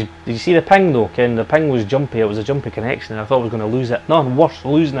 Did you see the ping though, Ken? The ping was jumpy, it was a jumpy connection, and I thought I was going to lose it. Nothing worse,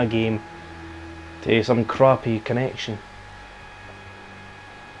 losing a game to some crappy connection.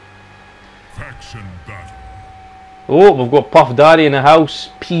 Faction battle. Oh, we've got Puff Daddy in the house.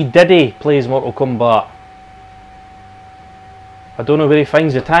 P. Diddy plays Mortal Kombat. I don't know where he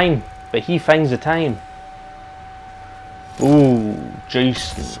finds the time, but he finds the time. Ooh,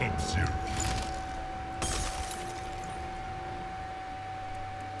 Jason. Sub-Zero.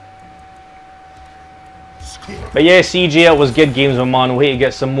 But yeah, CJ, it was good games, my man. We'll wait to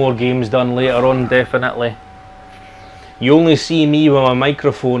get some more games done later on, definitely. You only see me with my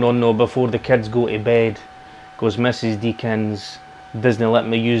microphone on though before the kids go to bed, because Mrs. Deakins doesn't let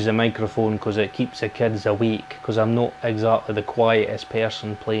me use the microphone because it keeps the kids awake, because I'm not exactly the quietest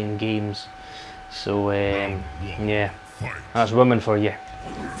person playing games. So yeah, that's women for you.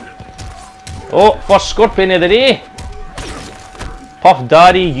 Oh, first scorpion of the day. Puff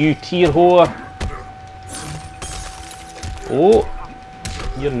Daddy, you tier whore. Oh,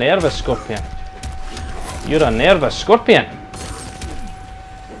 you're nervous, Scorpion. You're a nervous Scorpion.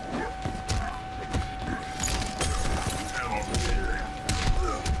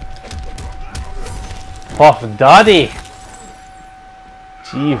 Puff Daddy.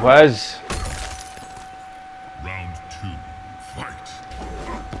 Gee whiz. Round 2, fight.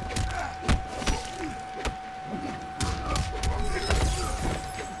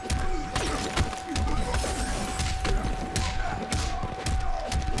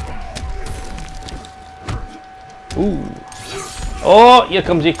 Ooh. Oh, here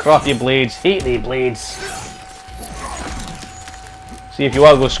comes the crappy blades. Hate the blades. See, if you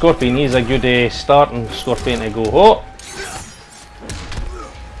want to go Scorpion, he's a good starting Scorpion to go. Oh!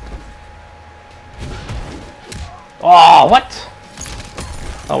 Oh, what?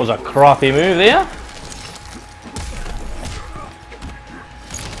 That was a crappy move there.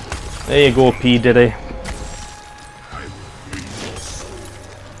 There you go, P. Diddy.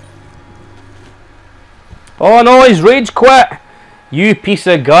 Oh no, he's rage quit. You piece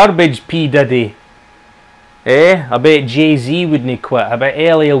of garbage, P. Diddy. Eh? I bet Jay-Z wouldn't quit. I bet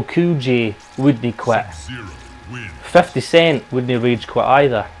LL Cool J wouldn't quit. 50 Cent wouldn't rage quit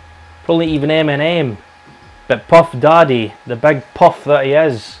either. Probably even Eminem. But Puff Daddy, the big puff that he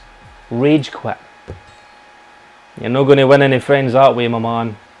is, rage quit. You're not going to win any friends that way, my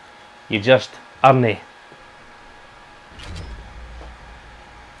man. You just aren't.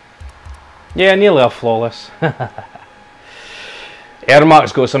 Yeah, nearly a flawless.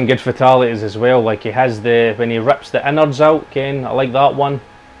 Ermac's got some good fatalities as well, like he has the, when he rips the innards out, Ken, I like that one.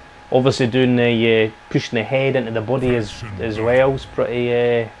 Obviously doing the, pushing the head into the body as well, is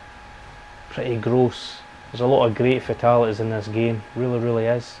pretty gross. There's a lot of great fatalities in this game, really, really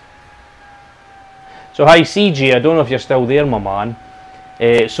is. So hi CG, I don't know if you're still there, my man.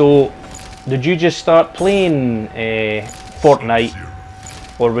 So, did you just start playing Fortnite,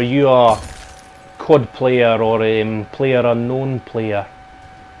 or were you a COD player or player unknown player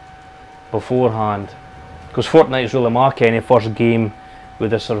beforehand? Because Fortnite is really my kind of first game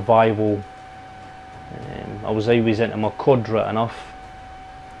with a survival. I was always into my COD right enough,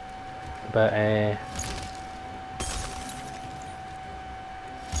 but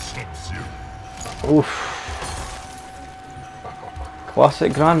oof.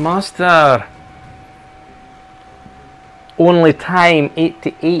 Classic Grandmaster. Only time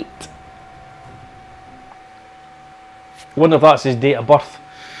 88. Wonder if that's his date of birth.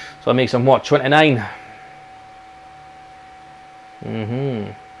 So that makes him what, 29?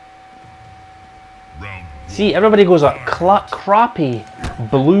 See, everybody goes a crappy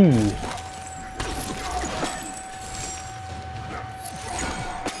blue.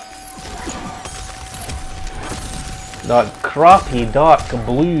 That crappy dark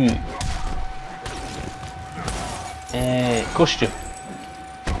blue costume.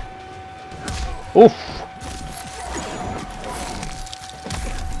 Oof.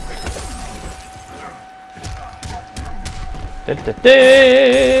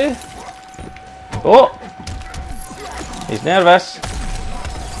 Oh, he's nervous.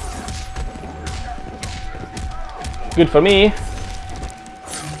 Good for me.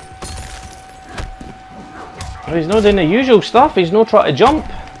 He's not doing the usual stuff, he's not trying to jump.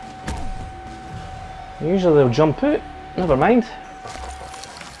 Usually they'll jump out. Never mind.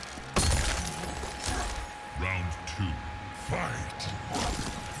 Round 2, fight.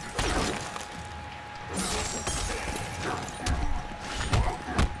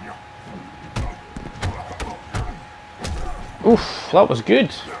 Oof, that was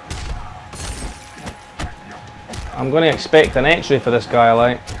good. I'm going to expect an X-ray for this guy,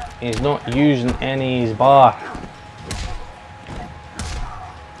 like. He's not using any of his bar.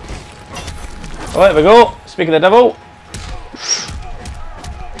 Oh, there we go. Speak of the devil.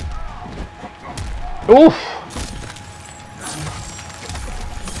 Oof.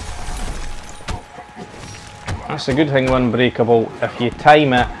 That's a good thing, Unbreakable. If you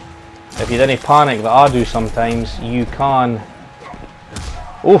time it, if you didn't panic that I do sometimes, you can.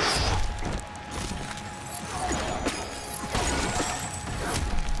 Oof.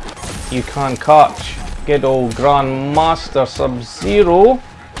 You can catch good old Grandmaster Sub-Zero.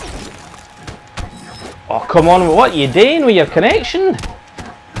 Oh, come on, what are you doing with your connection?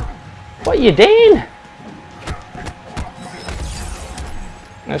 What are you doing?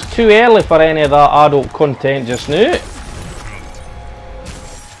 It's too early for any of that adult content just now.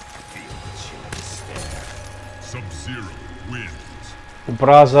 Sub-Zero wins.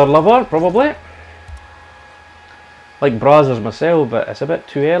 Brazzer lover, probably. Like Brazzers myself, but it's a bit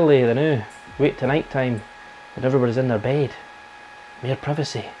too early now. Wait till night time when everybody's in their bed. Mere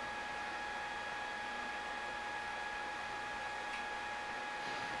privacy.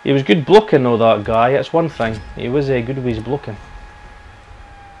 He was good blocking though, that guy. That's one thing. He was good with his blocking.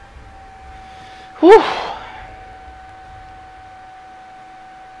 Whew.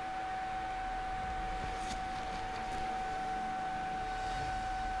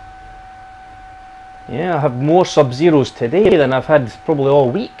 Yeah, I have more Sub-Zeros today than I've had probably all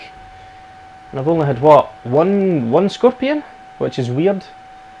week. And I've only had, what, one Scorpion? Which is weird.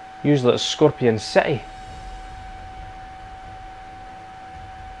 Usually it's Scorpion City.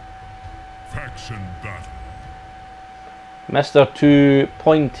 Faction battle. Mr. 2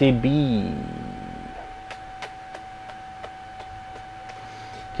 Pointy B.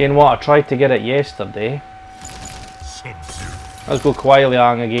 Again, what, I tried to get it yesterday. Sub-Zero. Let's go Kuai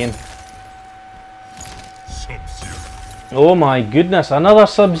Liang again. Sub-Zero. Oh my goodness, another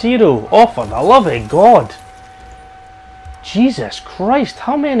Sub-Zero. Oh, for the love of God. Jesus Christ,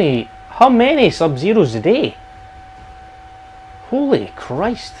 how many Sub-Zeros a day? Holy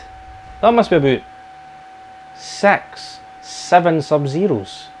Christ. That must be about 6, 7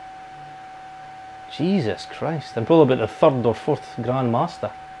 Sub-Zeros. Jesus Christ. I'm probably about the 3rd or 4th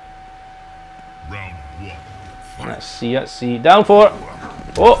Grandmaster. Round 1. Fight. Let's see. Down for it.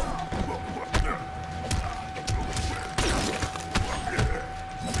 Oh!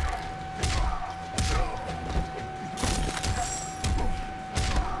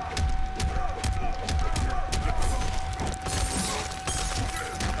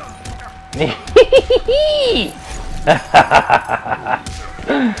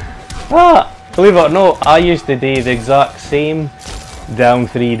 Believe it or not, I used to do the exact same. Down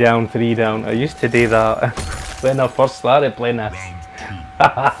 3, down 3, down. I used to do that when I first started playing this.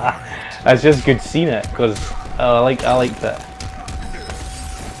 It's just good seeing it because I liked it.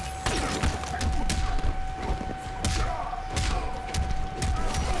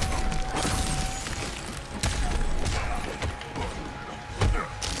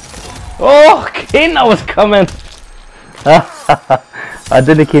 Oh, Kane, that was coming. I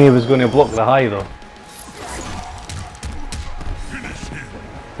didn't think he was going to block the high though.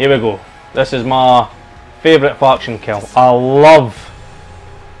 Here we go. This is my favourite faction kill. I love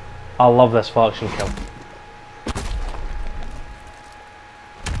this faction kill.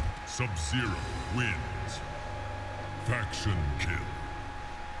 Sub-Zero wins. Faction kill.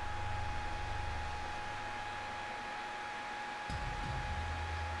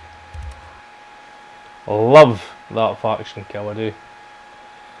 Love that faction kill, I do.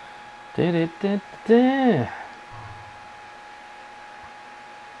 Da-da-da-da.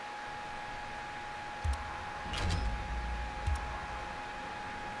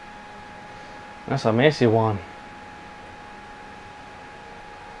 That's a messy one.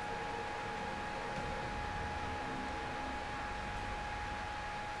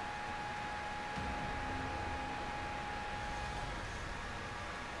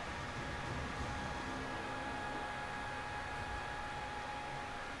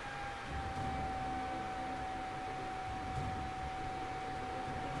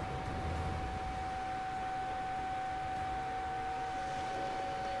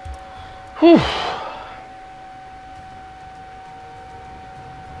 Whew.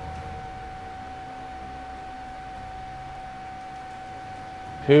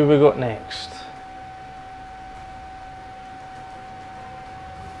 Who we got next?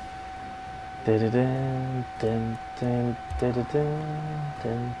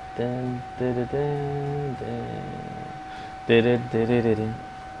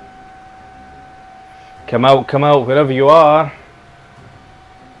 Come out, wherever you are.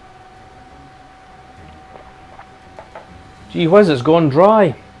 Gee whiz, it's gone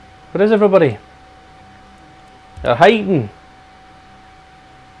dry. Where is everybody? They're hiding.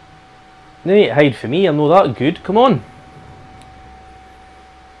 They need to hide for me, I'm not that good. Come on.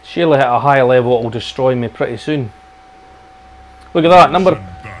 Surely at a high level it will destroy me pretty soon. Look at that,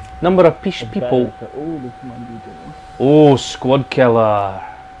 number of people. Oh, squad killer.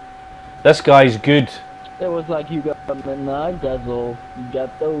 This guy's good. It was like you got a midnight dazzle. You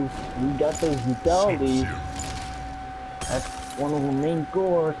got those brutalities. That's one of the main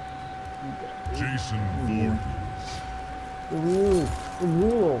cores. Jason Voorhees.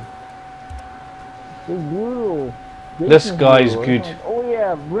 The rule. This guy's good. Oh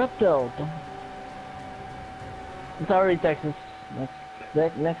yeah, Reptile. Sorry, Texas.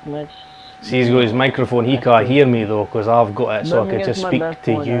 Next match. See, he's got his microphone. He can't hear me though, because I've got it, so I can just speak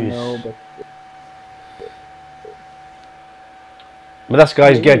to you. But this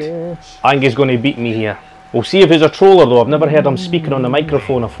guy's good. I think he's going to beat me here. We'll see if he's a troller though. I've never heard him speaking on the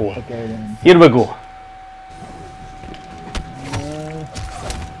microphone before. Here we go.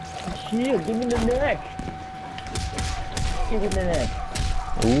 Shield, give me the neck. Give me the neck.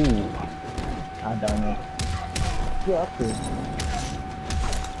 Ooh. I done it. Drop it.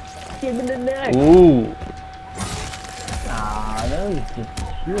 Give me the neck. Ooh. Ah, that was just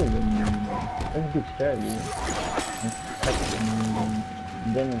shielding me. That's a good strategy.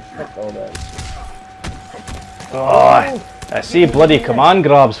 Then infect all that. Oh, I see bloody command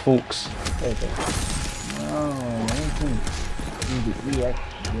grabs, folks. Okay. No, I don't think you need to EX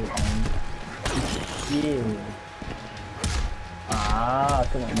shit, man. Shit. Ah,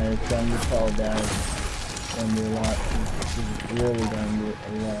 come on, man. It's gonna be called down. It's gonna be a lot. It's really gonna be a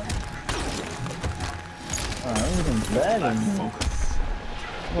lot. Oh, everything's bad in here.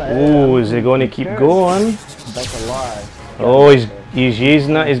 Oh, is he going to keep going? That's alive. Oh, he's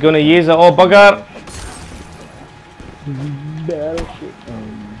using it. He's going to use it. Oh, bugger. Battleship.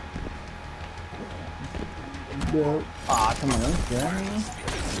 Ah, come on, grab me.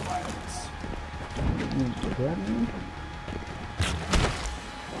 Grab me.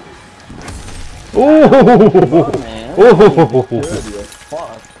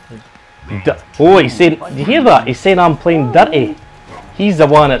 Oh, he's saying, did you hear that? He's saying I'm playing dirty. He's the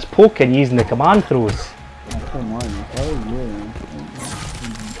one that's poking using the command throws. Oh, come on,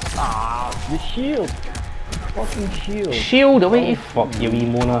 ah, the shield. Fucking shield. Shield away, fuck you wee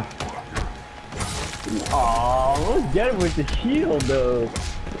Mona. Oh, let's get it with the shield though.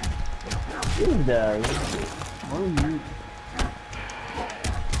 What is that? What are you?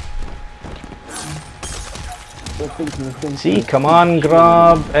 See, command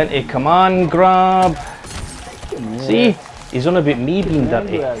grab, into command grab. See, he's on about me being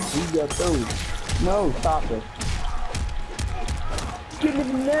dirty. No, stop it. Give me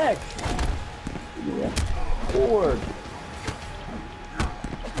the neck. Yeah. Forward.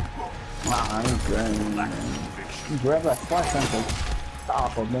 Wow, I'm grabbing man. Grab that flash something.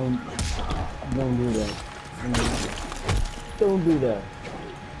 Stop it, don't do that. Don't do that.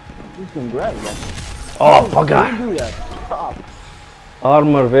 Just gonna grab that. Oh, bugger! Don't do that. Stop.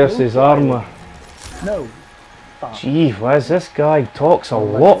 Armor versus armor. No. Stop. Gee, where's this guy? Talks a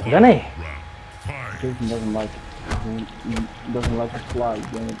lot, doesn't he? Jason doesn't like to slide,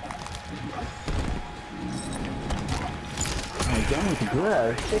 damn it. Oh, damn it, to do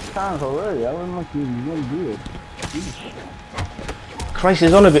that 6 times already. I wouldn't like you to do it. Sheesh. Christ,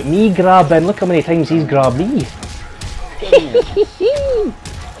 he's on about me grabbing. Look how many times he's grabbed me.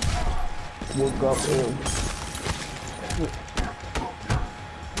 Woke up ill.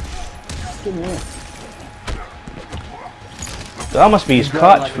 Give me here. That must be his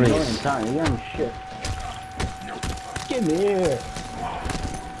catchphrase. Like shit. Give me here.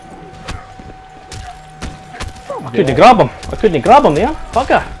 I couldn't grab him. I couldn't grab him there.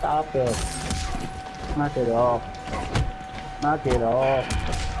 Fucker. Stop it. Knock it off. Knock it off.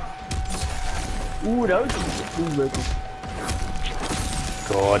 Ooh, that was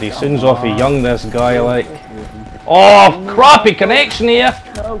God, he sounds awfully young, this guy, like. Oh, crappy connection here.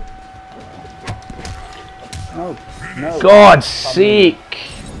 No. No. No. God's sake.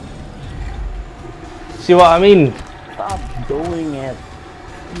 See what I mean? Stop doing it.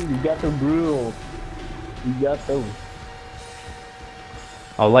 You got the rules. You got those.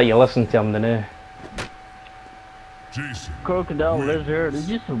 I'll let you listen to him now. Jason. Crocodile lizard. It's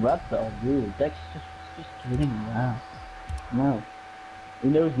just a reptile, dude. That's just kidding around. No. He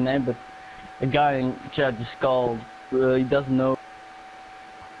knows his name, but the guy in chat just called. He doesn't know.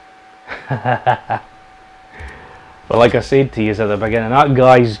 But like I said to you at the beginning, that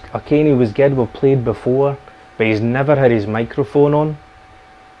guy's, I can't, he was good, we've played before, but he's never had his microphone on.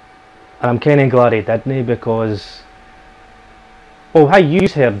 And I'm kind of glad he didn't, because, oh, how you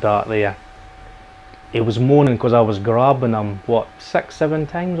heard that there? He was moaning because I was grabbing him, what, 6, 7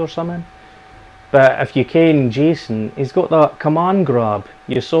 times or something? But if you can, Jason, he's got that command grab.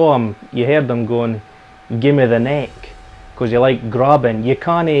 You saw him, you heard him going, give me the neck, because you like grabbing. You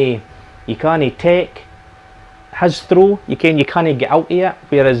can't take his throw, you can't get out of it,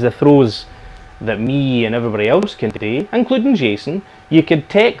 whereas the throws that me and everybody else can do, including Jason, you could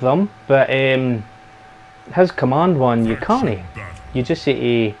take them, but his command one, you can't. You just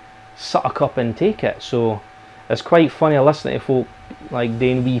say to suck up and take it. So it's quite funny listening to folk like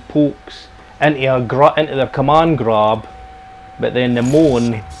doing wee pokes into their command grab, but then the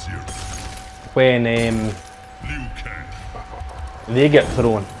moan when they get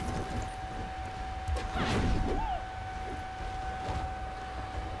thrown.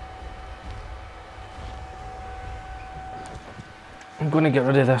 I'm going to get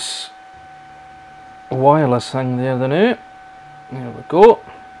rid of this wireless thing there now. There we go.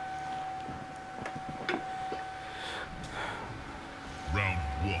 Round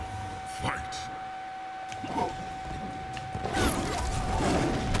 1, fight.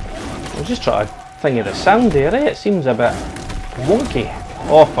 was just trying to think of the sound there, eh? It seems a bit wonky.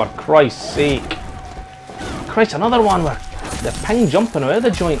 Oh, for Christ's sake. Christ, another one with the ping jumping out of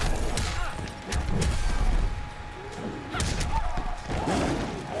the joint.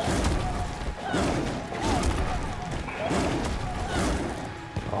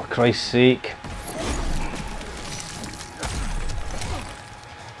 Oh, Christ's sake.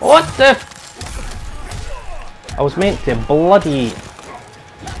 What the I was meant to bloody...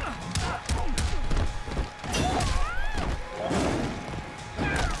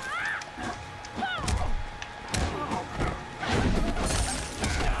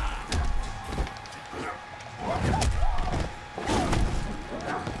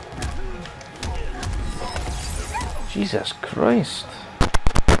 Jesus Christ.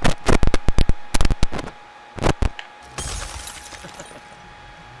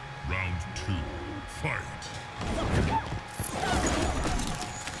 Round 2, fight.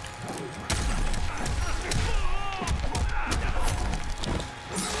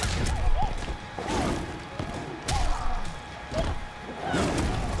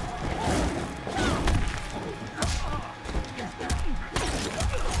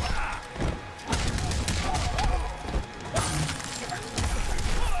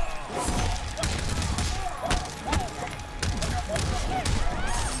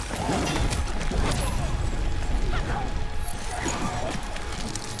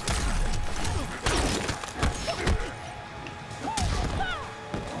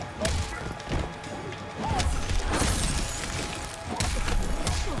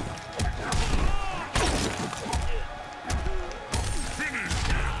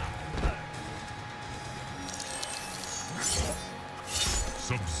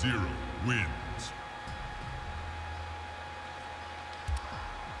 Sub-Zero wins.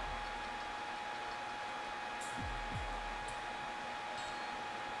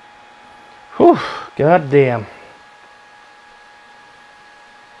 Whew, goddamn.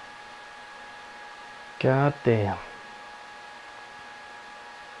 Goddamn.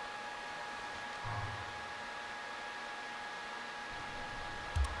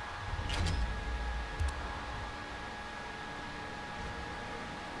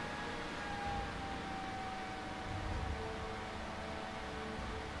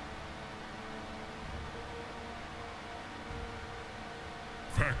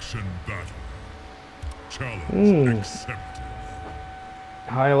 Faction battle. Challenge accepted.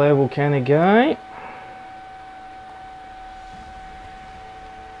 High level kind of guy.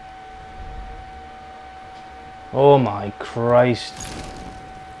 Oh my Christ.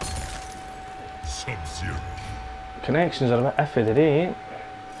 Sub-Zero. Connections are a bit iffy today, eh?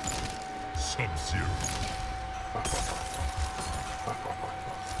 Sub-Zero.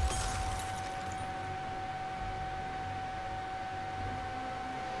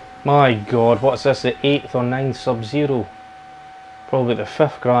 My God, what's this, the 8th or 9th Sub-Zero? Probably the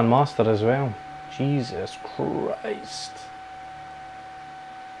 5th Grandmaster as well. Jesus Christ.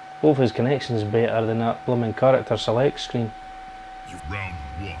 Both his connections better than that blooming character select screen. Round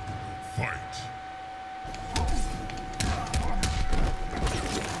 1, fight.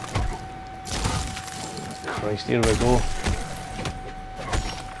 Christ, here we go.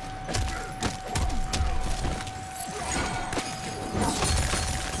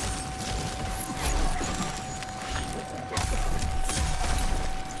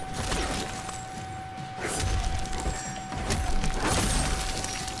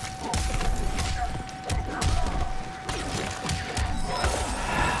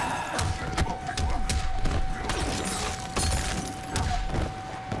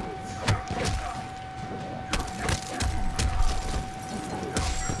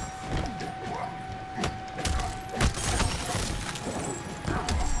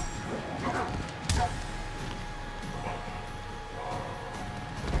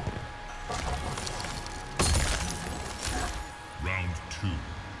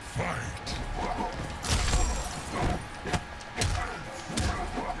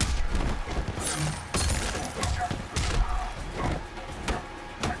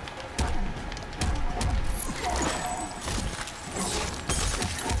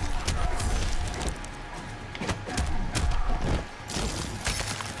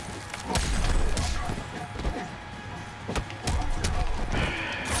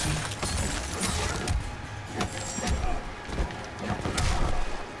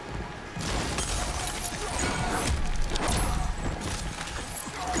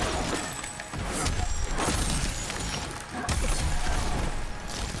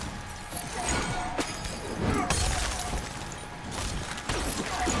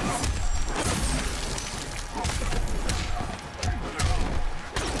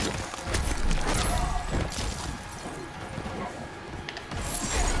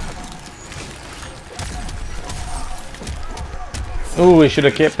 Oh, we should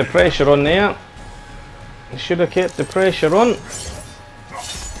have kept the pressure on there. We should have kept the pressure on.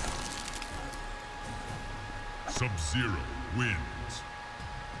 Sub-Zero wins.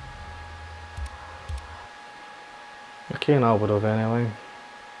 Okay, now would have anyway.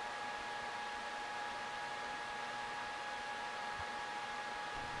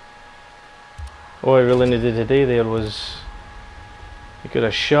 All I really needed to do there was you could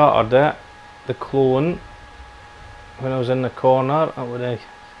have shattered it, the clone, when I was in the corner. That would have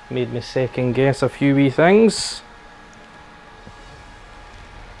made me second guess a few wee things.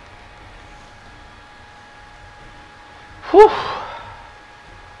 Whew.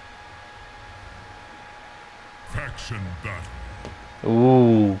 Faction battle.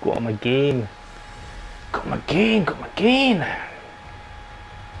 Ooh, got him again. Got him again, got him again.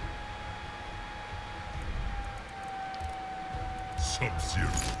 Sub-Zero.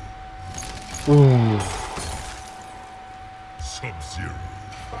 Ooh. Sub-Zero.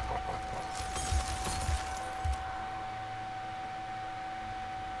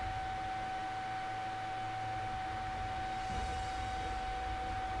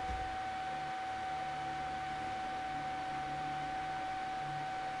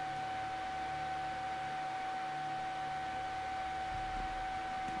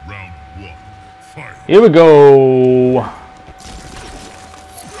 Round one. Fight. Here we go.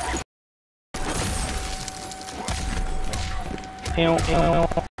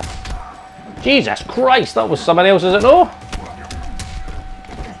 Jesus Christ, that was somebody else, is it no?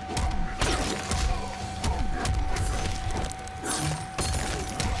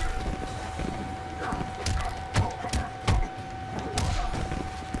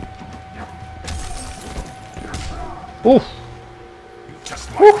 Oof.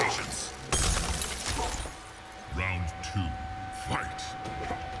 Just my patience. Round two. Fight.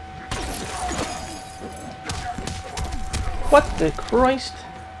 What the Christ?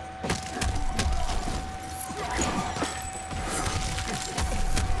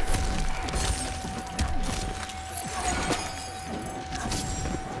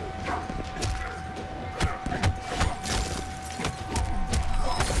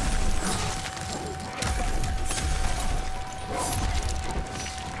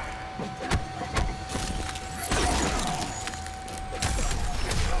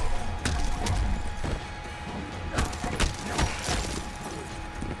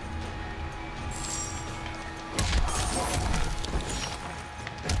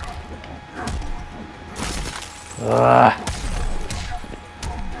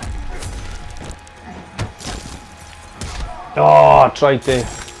 Oh, I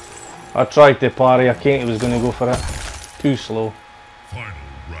tried to parry. I can't. He was going to go for it. Too slow. Final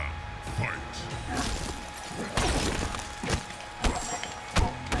round. Fight.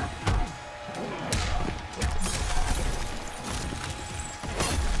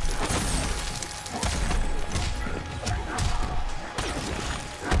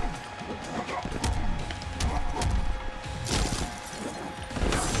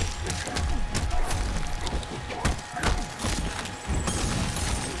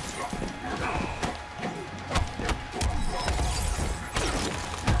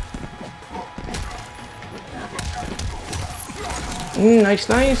 Nice,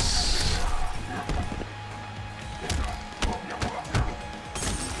 nice.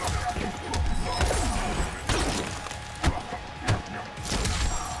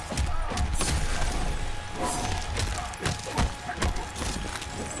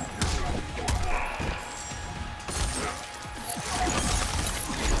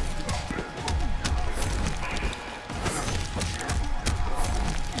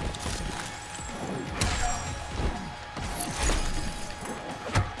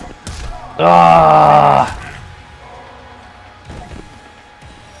 Ah!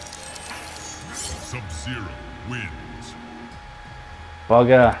 Sub-Zero wins.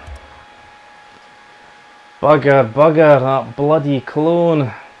 Bugger. Bugger, bugger, that bloody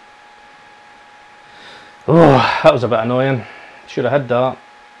clone. Oh, that was a bit annoying. Should have had that.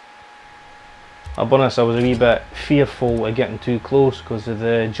 I'll be honest, I was a wee bit fearful of getting too close because of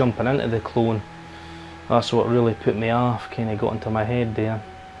the jumping into the clone. That's what really put me off, kind of got into my head there.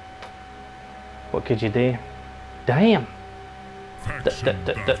 What could you do? Damn!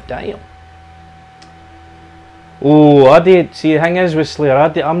 Damn! Oh, I did. See, the thing is with Slayer,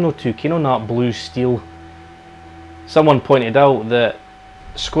 I'm not too keen on that blue steel. Someone pointed out that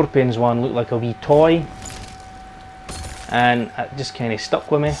Scorpion's one looked like a wee toy, and it just kind of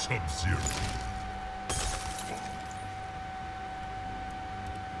stuck with me. Sub-Zero.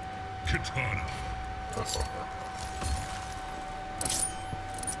 Katana.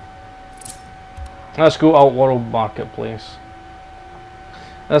 Let's go Outworld Marketplace.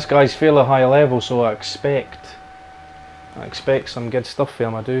 This guy's fairly high level, so I expect some good stuff for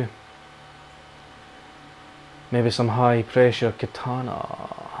him, I do. Maybe some high pressure katana.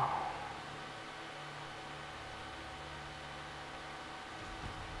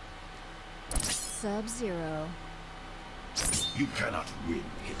 Sub-Zero. You cannot win,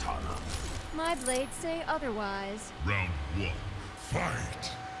 Kitana. My blades say otherwise. Round 1.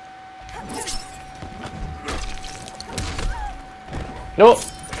 Fight. No!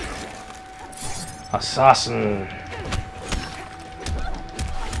 Assassin.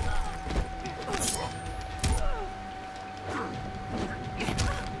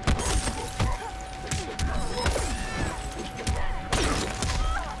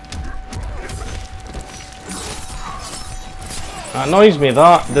 That annoys me,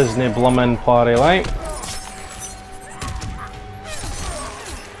 that Disney bloomin' party light.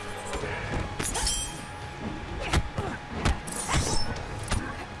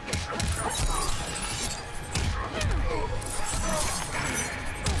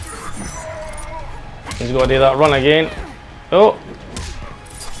 He's got to do that run again. Oh!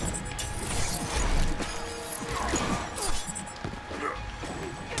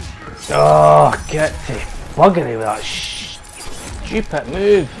 Oh, get the buggery with that stupid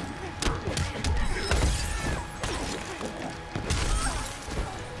move.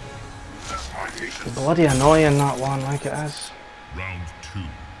 Bloody annoying that one, like it is. Round 2.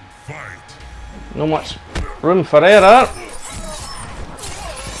 Fight. No much room for error.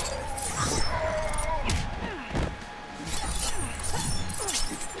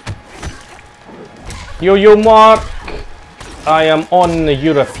 Yo, Mark. I am on the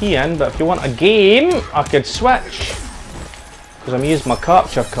European, but if you want a game, I could switch. Because I'm using my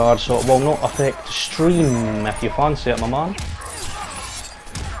capture card, so it will not affect the stream if you fancy it, my man.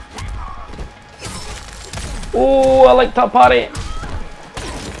 Oh, I like that party.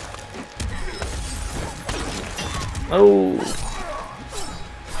 Oh.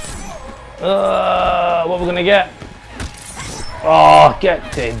 What are we gonna get? Oh,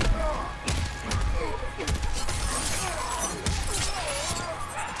 get in.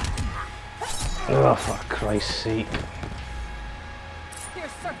 Oh, for Christ's sake. Your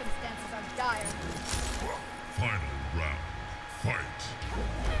circumstances are dire. Final round. Fight.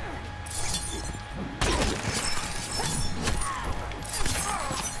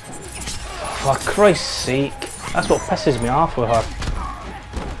 For Christ's sake. That's what pisses me off with her.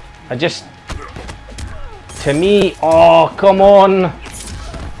 To me, oh, come on.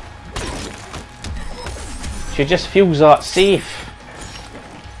 She just feels that safe.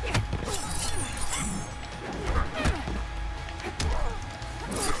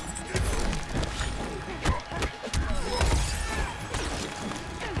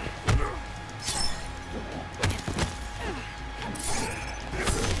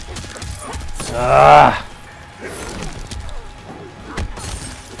 Ah.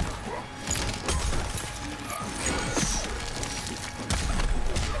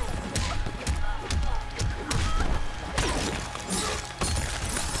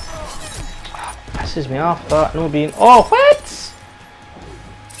 Pisses me off that no being. Oh, what?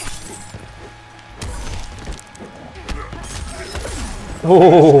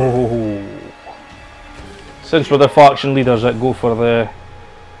 Oh. Since we're the faction leaders, that go for the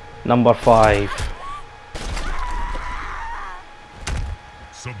number 5.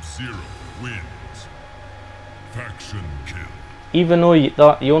 Sub-Zero wins. Faction kill. Even though you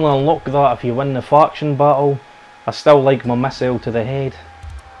only unlock that if you win the faction battle, I still like my missile to the head.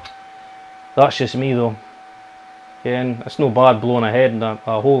 That's just me though. Again, it's no bad blowing a head and a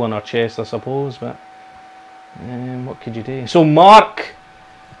hole in her chest, I suppose, but what could you do? So Mark,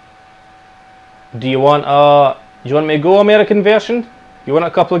 do you want me to go American version? You want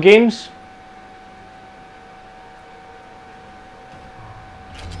a couple of games?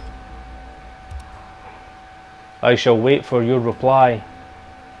 I shall wait for your reply.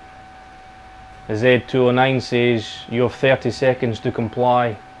 Z209 says you have 30 seconds to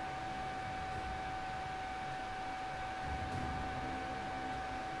comply.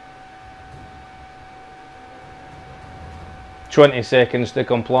 "20 seconds to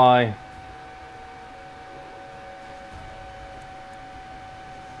comply."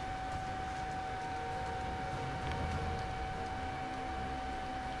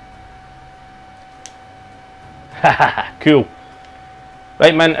 Cool.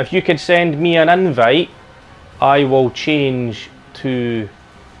 Right, man, if you could send me an invite, I will change to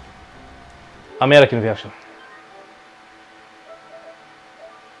American version.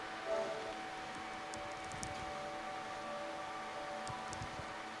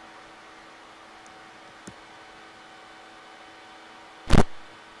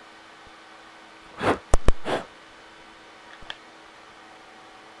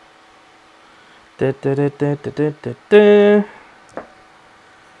 It's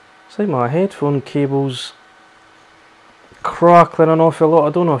like my headphone cables crackling an awful lot.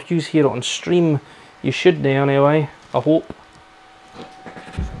 I don't know if you hear it on stream. You should do anyway, I hope.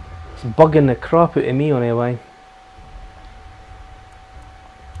 It's bugging the crap out of me anyway.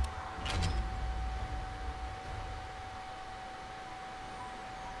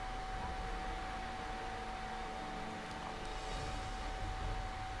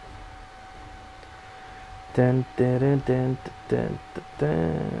 Dun, dun, dun, dun, dun, dun,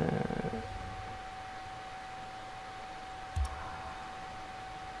 dun.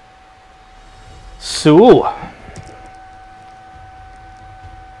 So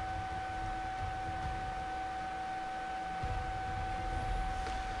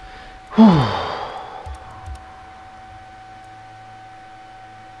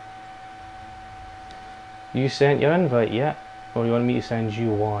you sent your invite yet? Or you want me to send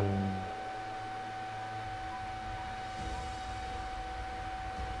you one?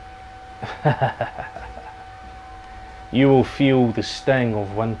 You will feel the sting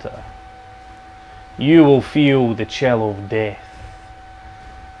of winter. You will feel the chill of death.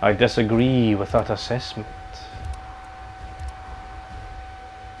 I disagree with that assessment.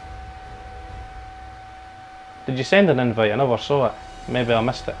 Did you send an invite? I never saw it. Maybe I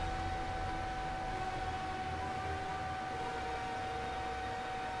missed it.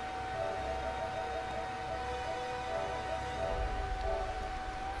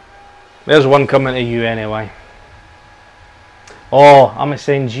 There's one coming to you anyway. Oh, I'm going to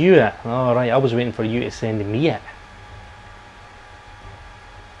send you it. Alright, I was waiting for you to send me it.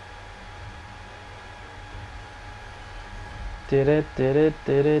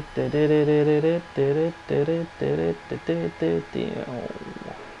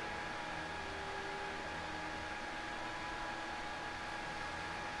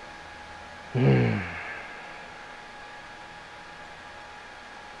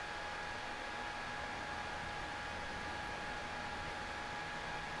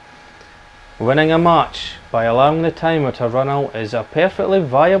 Winning a match by allowing the timer to run out is a perfectly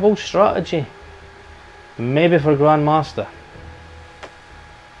viable strategy. Maybe for Grandmaster.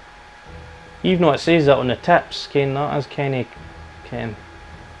 Even though it says that on the tips, Ken, that is kinda Ken.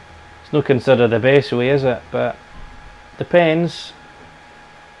 It's not considered the best way, is it? But depends.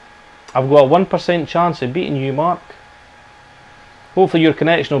 I've got a 1% chance of beating you, Mark. Hopefully your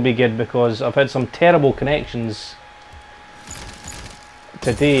connection will be good, because I've had some terrible connections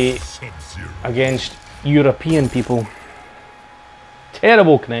today against European people.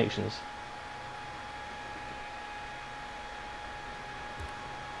 Terrible connections.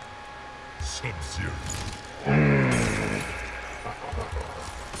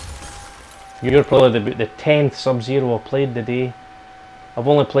 You're probably the 10th Sub-Zero I've played today. I've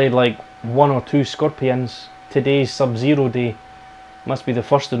only played like 1 or 2 Scorpions. Today's Sub-Zero Day. Must be the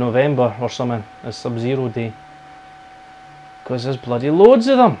 1st of November or something. It's Sub-Zero Day. Because there's bloody loads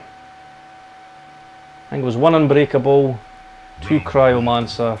of them. I think it was 1 Unbreakable, 2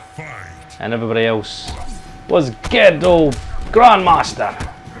 Cryomancer, and everybody else was good old Grandmaster.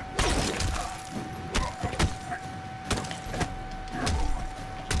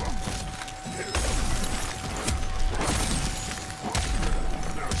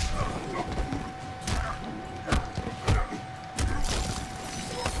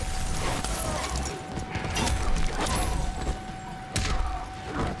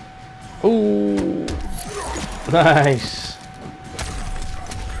 Ooh, nice.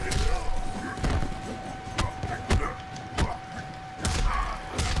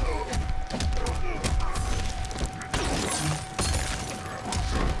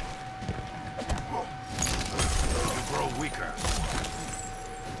 Grow weaker.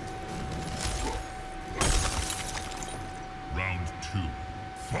 Round 2.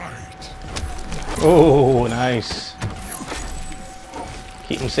 Fight. Oh, nice.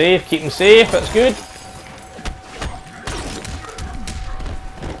 Keep him safe, that's good.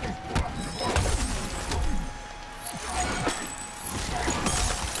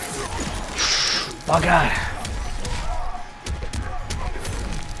 Bugger.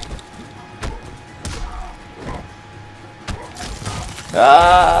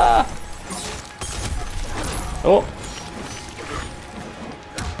 Ah! Oh.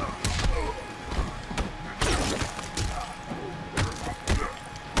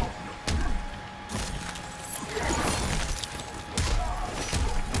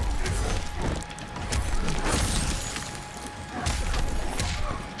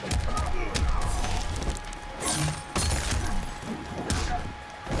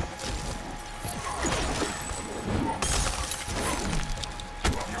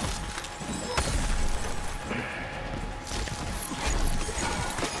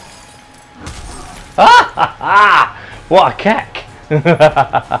 What a kick!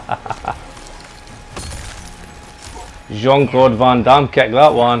 Jean-Claude Van Damme kicked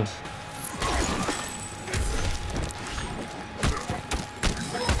that one.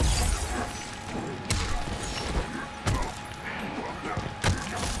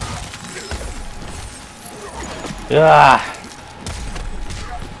 Ah.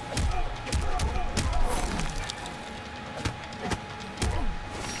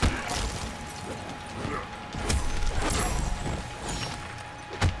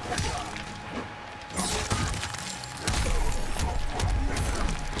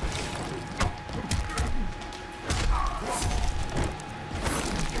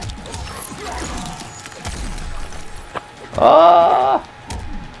 Ah.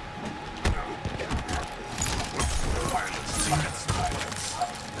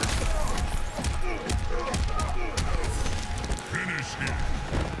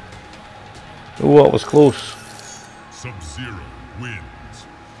 Oh, that was close. Sub-Zero wins.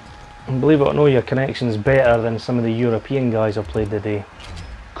 And believe it or not, your connection's better than some of the European guys I've played today.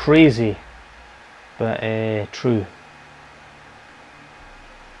 Crazy, but true.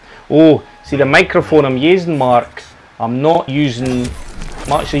 Oh, see the microphone I'm using, Mark, I'm not using,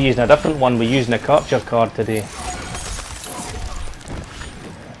 I'm actually using a different one. We're using a capture card today.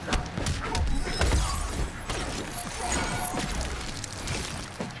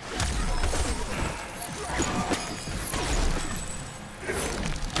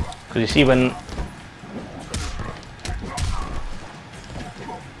 Because you see when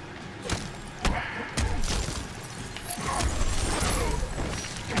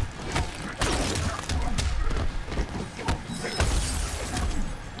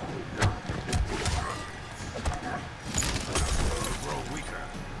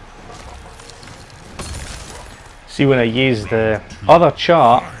I use the other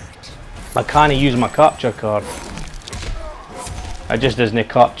chart, I can't use my capture card. It just doesn't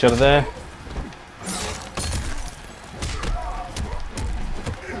capture there.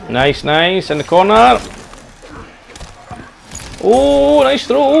 Nice, nice, in the corner. Oh, nice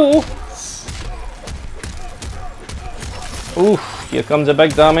throw. Oof, here comes a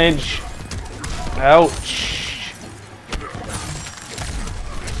big damage. Ouch.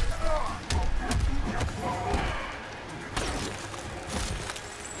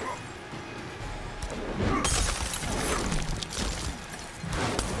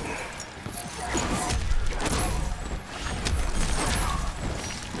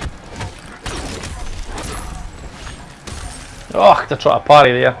 Oh, to try to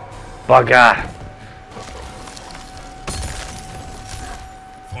parry there. Bugger.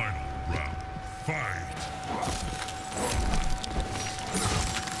 Final round. Fight.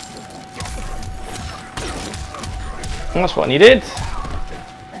 That's what I needed.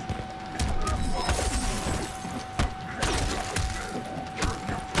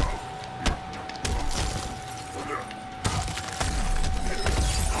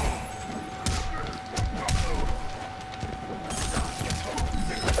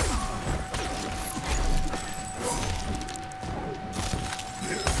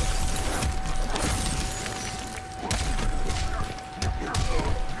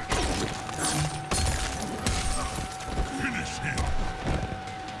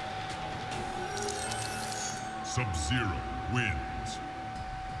 Sub-Zero wins.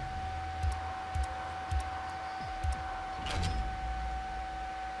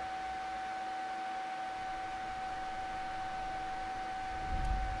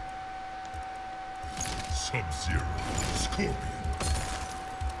 Sub-Zero Scorpion.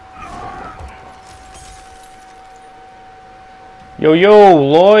 Yo, yo,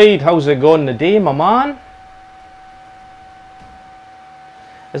 Lloyd, how's it going today, my man?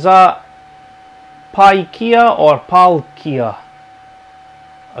 Is that Paikia or Palkia?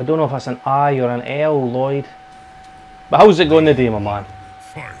 I don't know if that's an I or an L, Lloyd. But how's it going today, my man?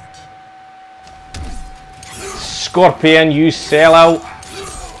 Fight. Scorpion, you sellout.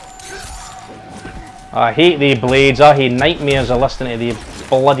 I hate the blades. I hate nightmares of listening to the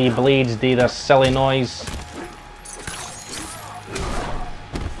bloody blades do their silly noise.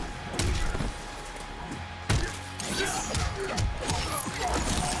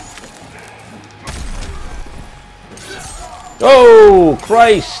 Oh,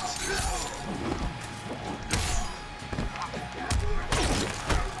 Christ!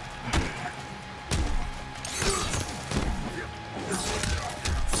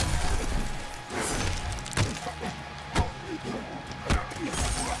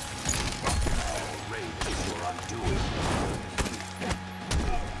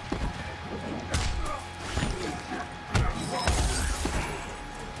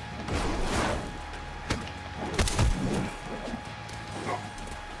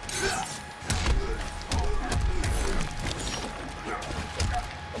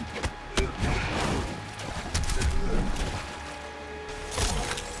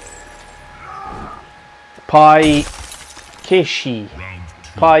 Pai Kishi. Round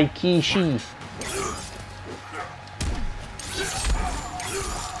 2. Pai Kishi.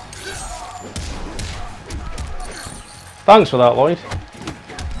 Thanks for that, Lloyd.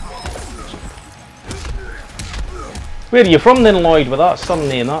 Where are you from then, Lloyd, with that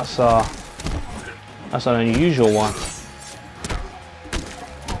surname? That's an unusual one.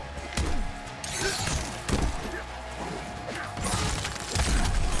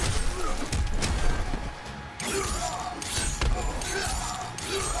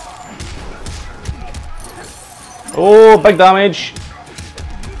 Oh, big damage.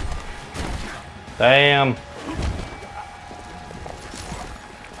 Damn.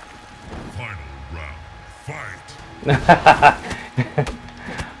 Final round. Fight.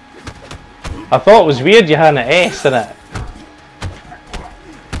 I thought it was weird you had an S in it.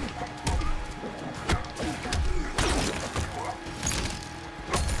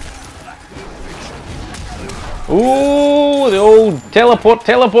 Ooh, the old teleport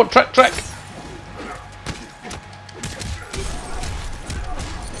trick.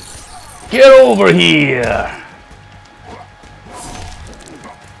 Get over here!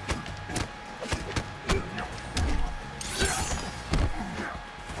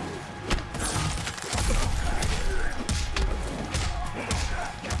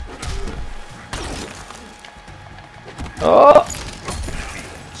 Oh!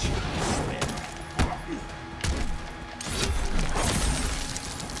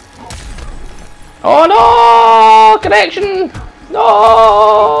 Oh no! Connection!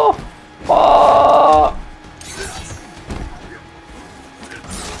 No! Fuck!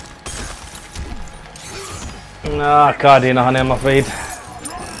 Nah, can't do nothing, I'm afraid.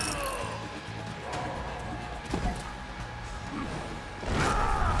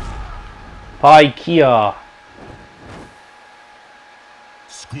 Kia.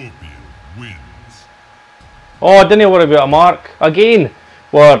 Scorpion wins. Oh, didn't worry about a mark. Again,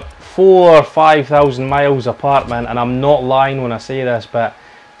 we're 4,000 or 5,000 miles apart, man, and I'm not lying when I say this, but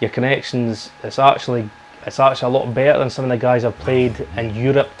your connections, it's actually a lot better than some of the guys I've played in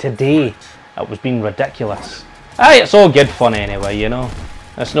Europe today. It was being ridiculous. Aye, it's all good fun anyway, you know.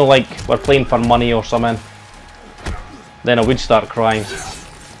 It's not like we're playing for money or something. Then I would start crying.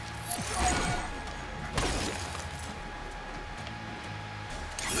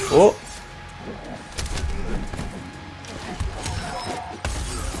 Oh.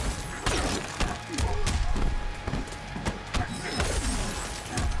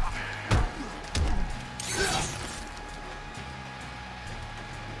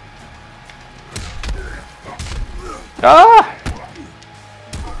 Ah!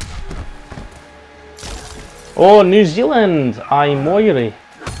 Oh, New Zealand. Mori.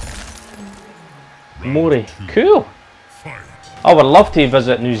 Cool. Fight. I would love to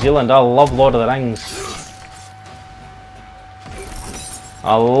visit New Zealand. I love Lord of the Rings.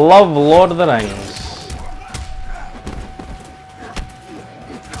 I love Lord of the Rings.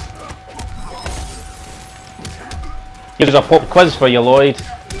 Here's a pop quiz for you, Lloyd.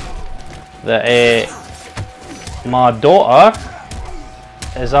 My daughter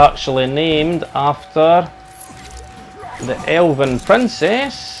is actually named after the elven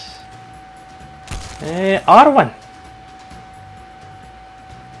princess Arwen.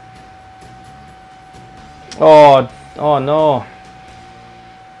 Oh no.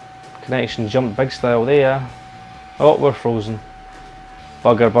 Connection jumped big style there. Oh, we're frozen.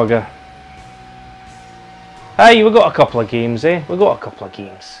 Bugger. Hey, we got a couple of games, eh? We got a couple of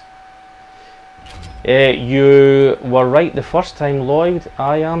games. You were right the first time, Lloyd.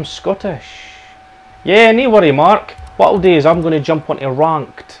 I am Scottish. Yeah, no worry, Mark. What I'll do is I'm going to jump onto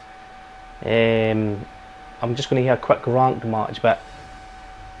ranked. I'm just going to hear a quick ranked match, but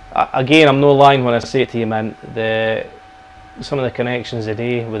again, I'm no lying when I say it to you, man. Some of the connections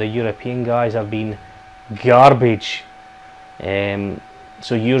today with the European guys have been garbage.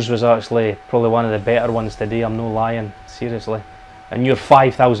 So yours was actually probably one of the better ones today. I'm no lying, seriously. And you're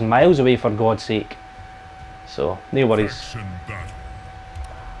 5,000 miles away, for God's sake. So, no worries. Action battle.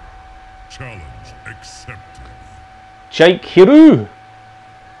 Challenge accepted. Chike Hiru.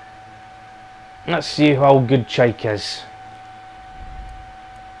 Let's see how good Chike is.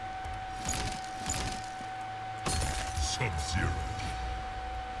 Sub-Zero.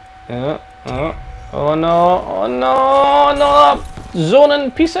 Oh no,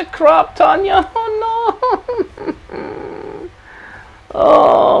 zoning piece of crap, Tanya. Oh no.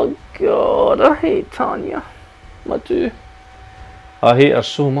 Oh God, I hate Tanya. I do. I hate her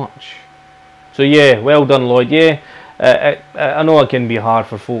so much. So yeah, well done, Lloyd. Yeah, I know it can be hard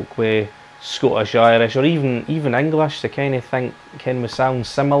for folk with Scottish, Irish, or even English to kind of think we sound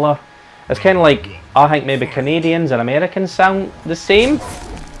similar. It's kind of like, I think maybe Canadians and Americans sound the same,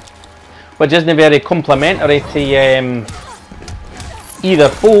 which isn't very complimentary to either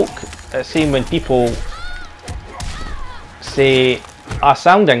folk. It's same when people say I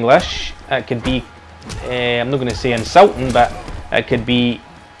sound English, it could be, I'm not going to say insulting, but it could be,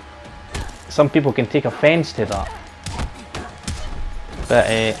 some people can take offence to that.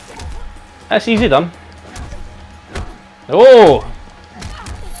 But that's easy done. Oh!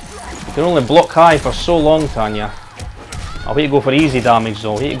 You can only block high for so long, Tanya. I'll wait to go for easy damage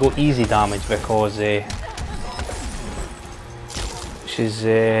though. I'll wait to go easy damage because she's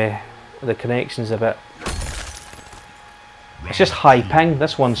the connection's a bit. It's just high ping.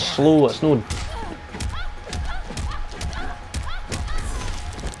 This one's slow. It's no.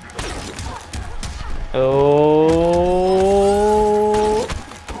 Oh.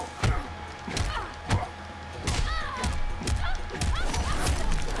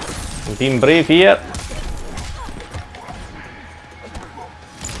 I'm being brave here.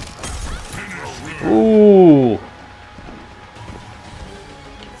 Ooh.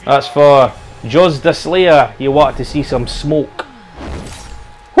 That's for Joz the Slayer. You want to see some smoke.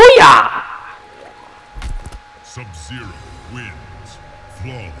 Hoo-yah! Sub-Zero wins.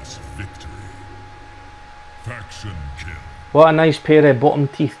 Flawless victory. Faction kill. What a nice pair of bottom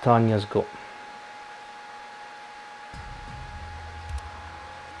teeth Tanya's got.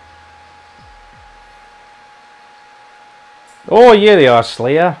 Oh, yeah, they are,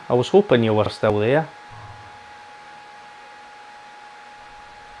 Slayer. I was hoping you were still there.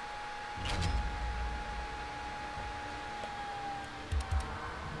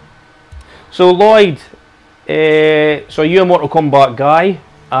 So, Lloyd, so you're a Mortal Kombat guy,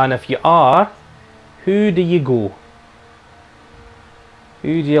 and if you are, who do you go?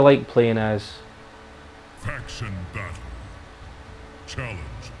 Who do you like playing as? Faction battle. Challenge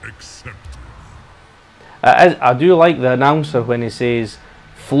accepted. I do like the announcer when he says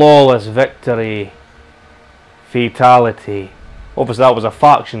flawless victory, fatality. Obviously that was a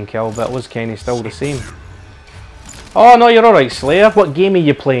faction kill, but it was kind of still the same. Oh no, you're alright, Slayer. What game are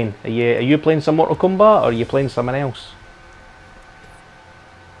you playing? Are you playing some Mortal Kombat or are you playing something else?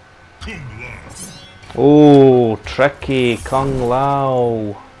 Oh, tricky, Kung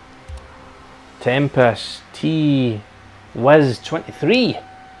Lao. Tempest, T, Wiz 23.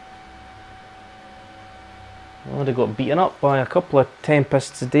 Oh, they got beaten up by a couple of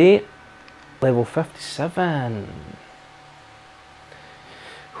Tempests today. Level 57.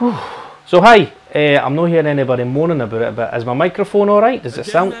 Whew. So hi, I'm not hearing anybody moaning about it, but is my microphone alright? Does it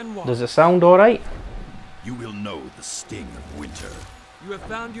sound alright? You will know the sting of winter. You have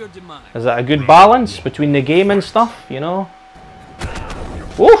found your demise. Is that a good balance between the game and stuff, you know?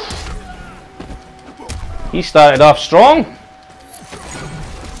 Woof! He started off strong.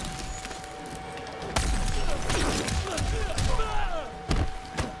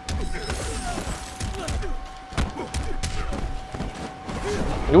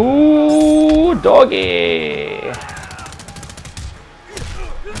 Ooh, doggy!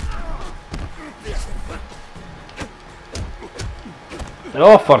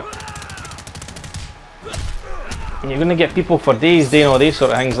 Oh, for... You're gonna get people for days doing all these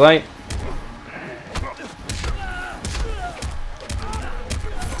sort of things, like.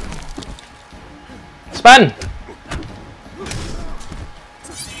 Spin!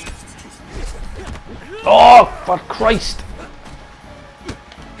 Oh, for Christ!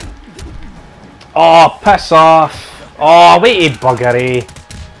 Oh, piss off! Oh, wait, buggery!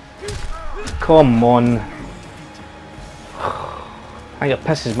 Come on! I think it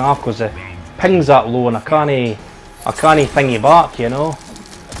pisses me off because the ping's that low and I can't thingy back, you know.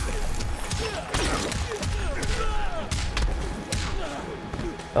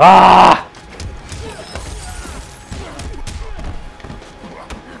 Ah!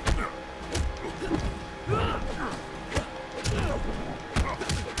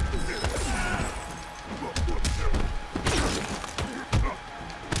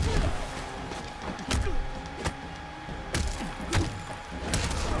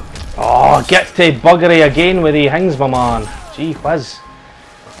 Oh, get to buggery again with the things, my man. Gee whiz.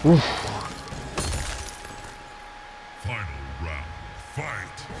 Oof. Final round.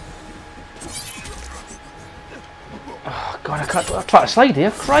 Fight. Oh, God, I can't. I try to slide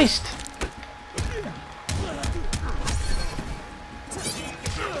here. Christ.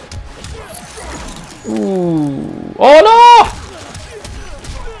 Ooh. Oh no!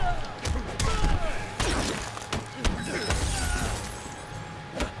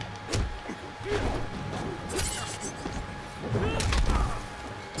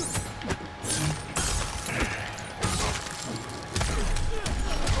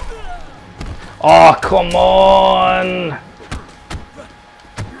 Oh, come on!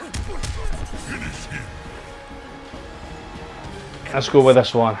 Let's go with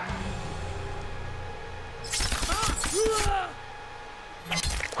this one.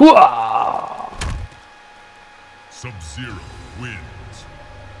 Hooah! Sub-Zero wins.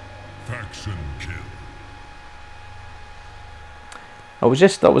 Faction kill.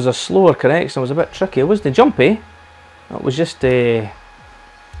 That was a slower connection. It was a bit tricky. It wasn't jumpy. It was just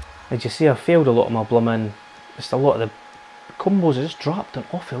as you see, I failed a lot of my blooming. Just a lot of the combos. I just dropped an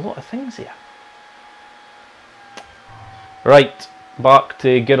awful lot of things here. Right, back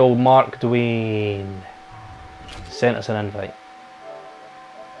to good old Mark Dwayne. Sent us an invite.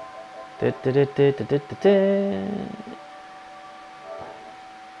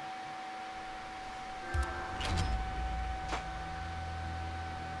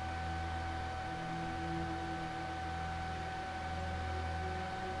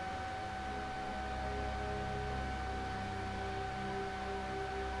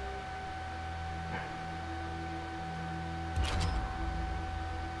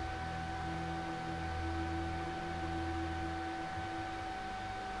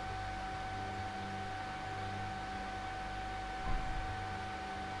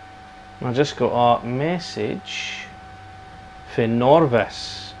 I just got a message for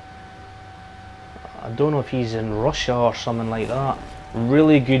Norvis. I don't know if he's in Russia or something like that.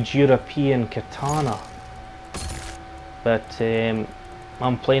 Really good European katana. But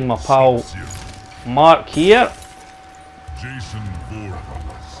I'm playing my pal Mark here. Jason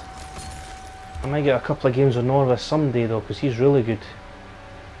Voorhees. I might get a couple of games with Norvis someday though, because he's really good.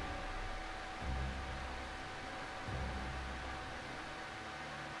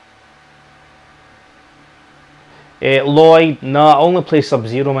 Lloyd, nah, I only play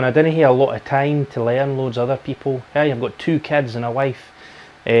Sub-Zero, man. I didn't have a lot of time to learn loads of other people. Hey, I've got 2 kids and a wife,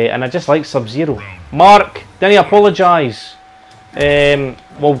 and I just like Sub-Zero. Mark, didn't apologise.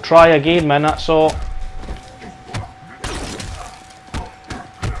 We'll try again, man, that's all.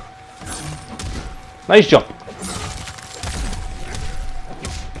 Nice jump.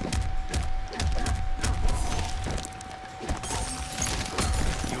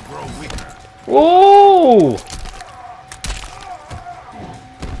 You grow weaker. Whoa!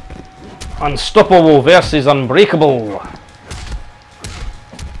 Unstoppable versus unbreakable.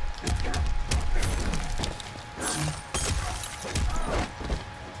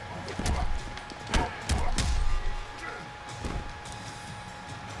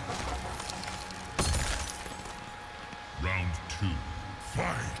 Round 2.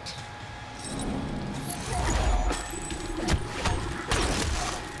 Fight.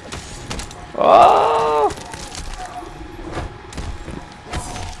 Oh!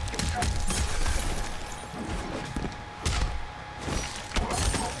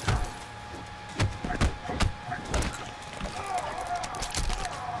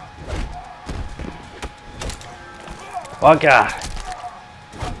 Bugger.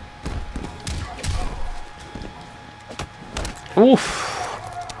 Oof.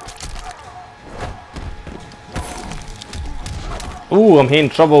 Ooh, I'm having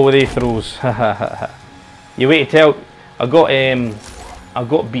trouble with these throws. You wait till I got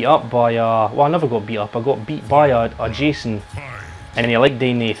beat up by well, I never got beat up. I got beat by a Jason, and he liked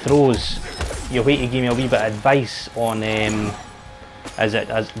doing the throws. You wait to give me a wee bit of advice on is it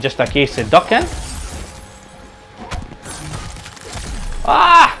as just a case of ducking?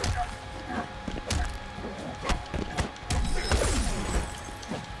 Ah!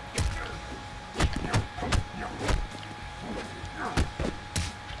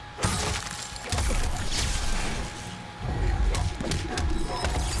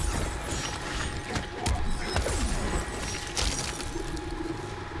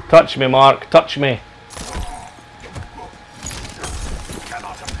 Touch me, Mark, touch me.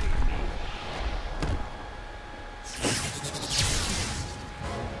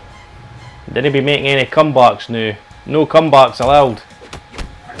 Didn't be making any comebacks now. No comebacks allowed.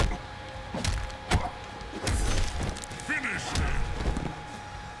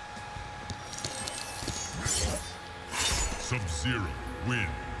 Sub-Zero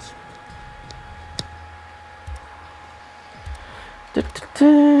wins.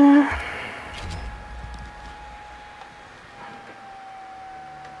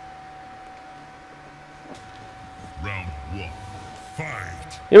 Round 1.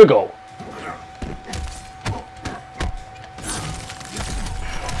 Fight. Here we go.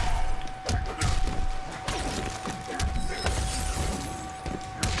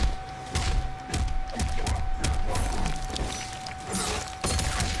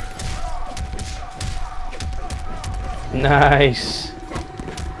 Nice.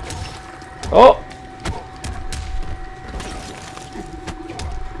 Oh!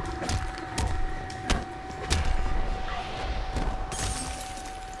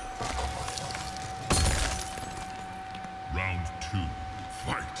 Round 2.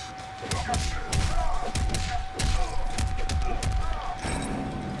 Fight.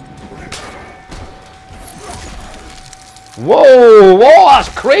 Whoa! Whoa! That's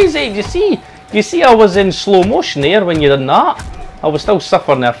crazy! Do you see? You see, I was in slow motion there when you done that. I was still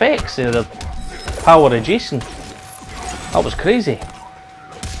suffering the effects of the power of Jason. That was crazy.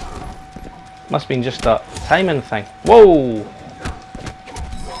 Must have been just that timing thing. Whoa!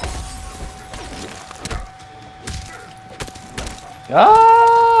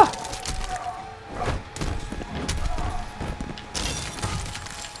 Ah!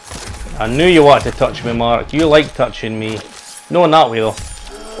 I knew you wanted to touch me, Mark. You like touching me. No, in that way though.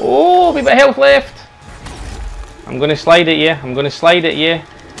 Oh, wee bit of health left. I'm going to slide at you. I'm going to slide at you.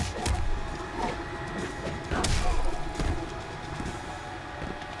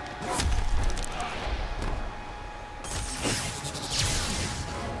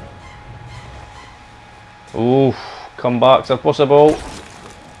 Oof. Comebacks are possible.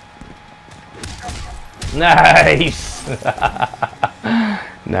 Nice.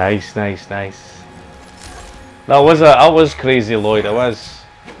 Nice, nice, nice. That was crazy, Lloyd. It was.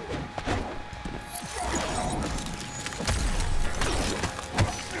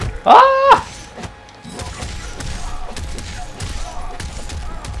 Ah!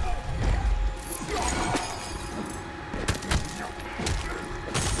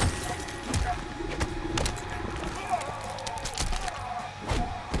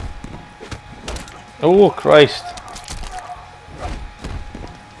 Oh Christ.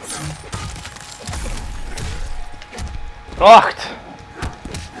 Wacht!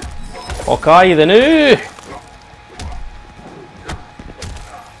 Okay, then nu!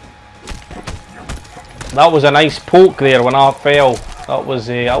 That was a nice poke there when I fell. That was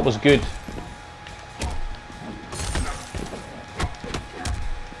good.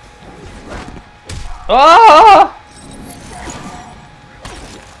 Ah!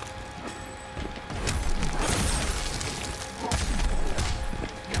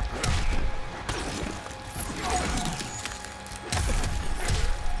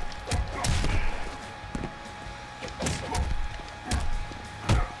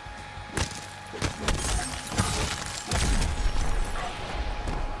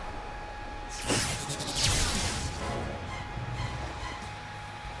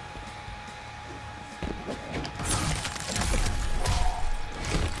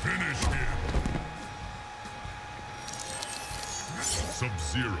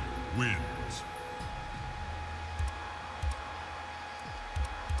 Sub-Zero wins.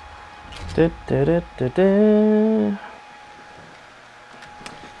 Da, da, da, da, da.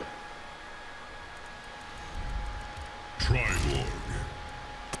 Triborg.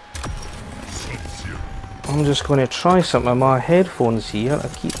 Sub-Zero. I'm just going to try something with my headphones here. I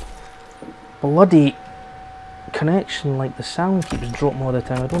keep bloody connection, like the sound keeps dropping all the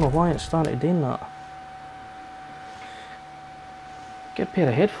time. I don't know why it started doing that. Get a pair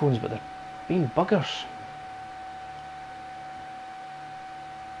of headphones, but they're being buggers.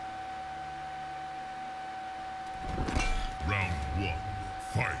 Round 1.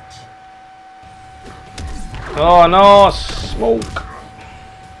 Fight. Oh no, smoke.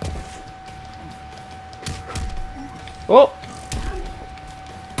 Oh.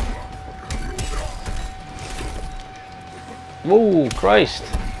 Whoa, Christ.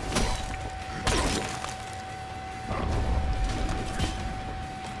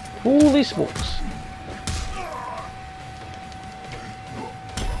 Holy smokes.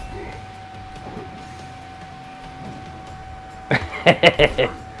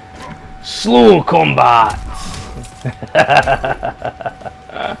 Slow combat.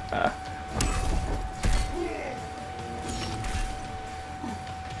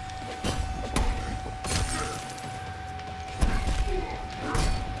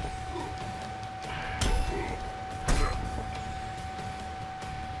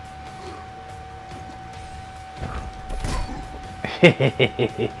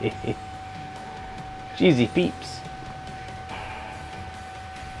 Cheesy peeps.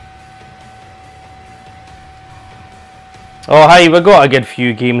 Oh hey, we got a good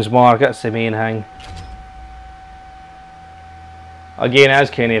few games, Mark. That's the main thing. Again, it's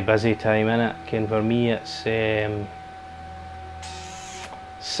kind of busy time, innit? Ken, for me it's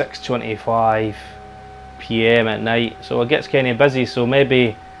 6:25 PM at night, so it gets kind of busy. So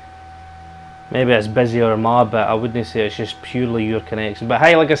maybe it's busier on my bit. I wouldn't say it's just purely your connection. But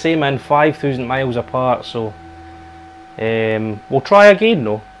hey, like I say, man, 5,000 miles apart. So we'll try again,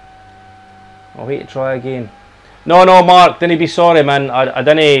 though. I'll hate to try again. No, Mark, didn't be sorry, man. I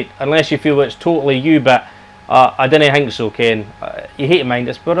didn't, unless you feel it's totally you, but I didn't think so, Ken. You hate to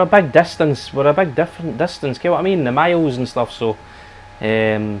mind, we're a big distance, we're a big different distance, get what I mean? The miles and stuff, so.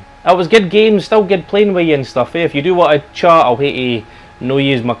 It was good games, still good playing with you and stuff, eh? If you do want to chat, I'll hate to no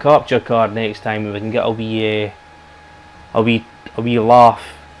use my capture card next time. We can get a wee laugh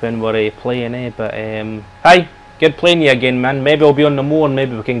when we're playing, eh? But, hi, good playing you again, man. Maybe I'll be on the more and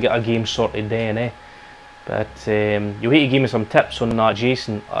maybe we can get a game sorted then, eh? But you'll hate to give me some tips on that,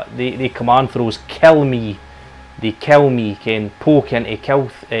 Jason. They command throws kill me. They kill me, can poke into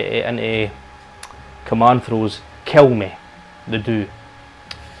into command throws kill me. They do.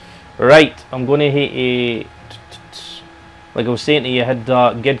 Right, I'm going to hate like I was saying to you, I had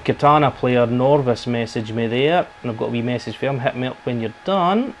that good Katana player Norvis message me there, and I've got a wee message for him. Hit me up when you're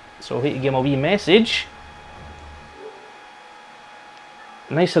done. So I'll hate to give him a wee message.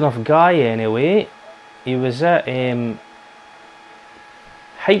 Nice enough guy anyway. He was at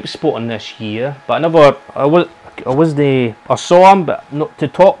Hype Spotting this year, but I saw him, but not to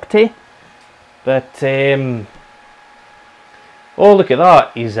talk to. But oh, look at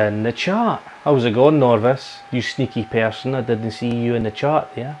that, he's in the chat. How's it going, Norvis? You sneaky person, I didn't see you in the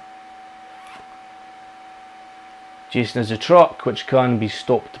chat there. Jason is a truck which can be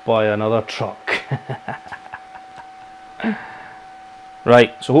stopped by another truck.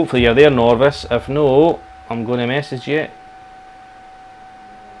 Right, so hopefully you're there, Norvis. If no, I'm going to message you.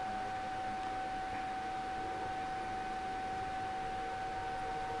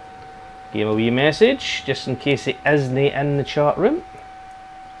 Give a wee message, just in case it isn't in the chat room.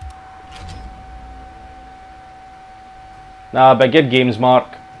 Nah, but good games, Mark.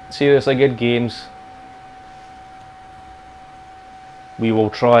 Seriously, good games. We will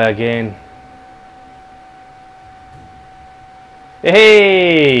try again.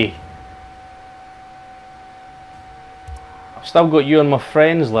 Hey! I've still got you on my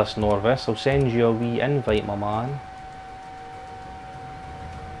friends list, Norvis. I'll send you a wee invite, my man.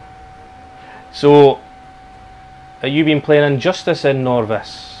 So, have you been playing Injustice in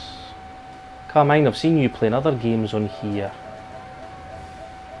Norvis? Can't mind, I've seen you playing other games on here.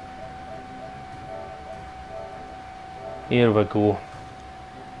 Here we go.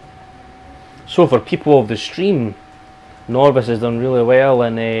 So for people of the stream, Norvis has done really well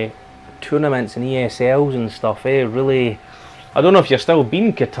in tournaments and ESLs and stuff, eh? Really, I don't know if you're still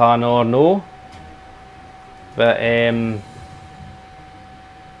being Katana or no, but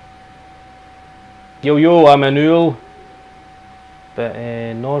yo, I'm Anul, but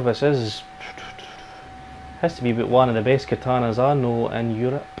Norvis has to be about one of the best Katanas I know in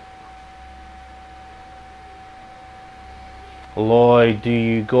Europe. Lloyd, do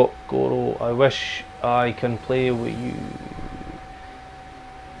you got Goro? I wish I can play with you.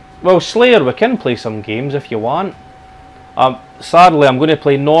 Well, Slayer, we can play some games if you want. Sadly, I'm going to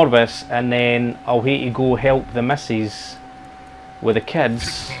play Norvis and then I'll hate to go help the missus with the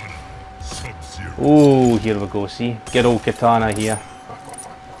kids. Oh, here we go, see? Good old Katana here.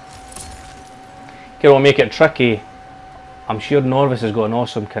 Okay, we'll make it tricky. I'm sure Norvis has got an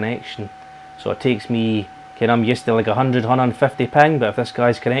awesome connection. So it takes me, I'm used to like 100, 150 ping, but if this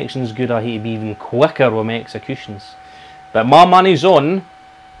guy's connection's good, I hate to be even quicker with my executions. But my money's on.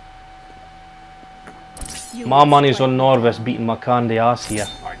 My money's on Norvis beating my candy ass here.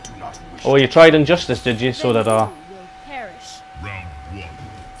 Oh, you tried Injustice, did you? So did I. Round one,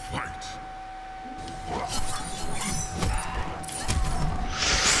 fight.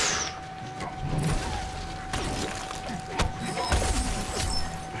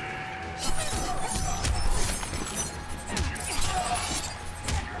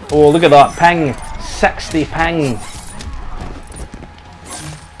 Oh, look at that ping. 60 ping.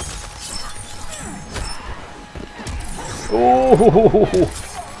 Oh,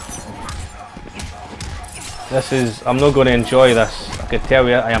 this is, I'm not going to enjoy this. I can tell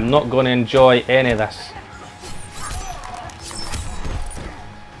you, I am not going to enjoy any of this.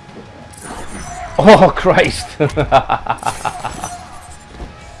 Oh, Christ. Round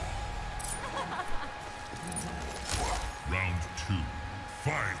two,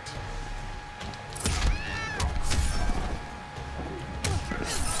 fight.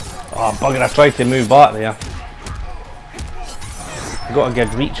 Oh, bugger, I tried to move back there. I got a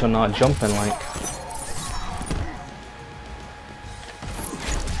good reach on that jumping, like.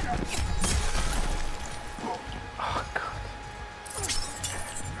 Oh, God.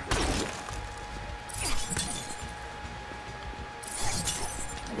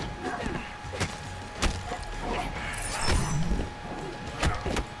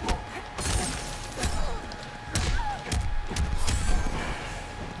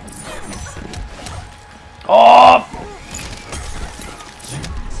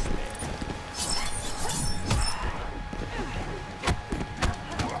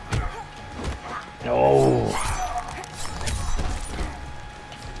 Oh.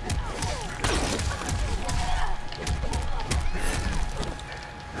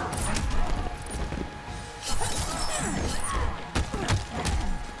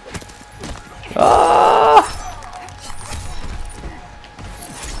 Ah!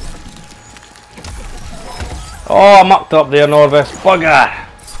 Oh, I mucked up there, Norvis. Bugger!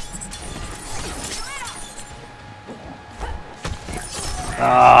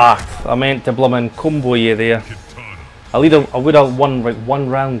 Ah, I meant to blummin' combo you there. I would have won like one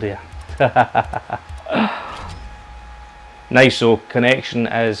round there. Nice, so connection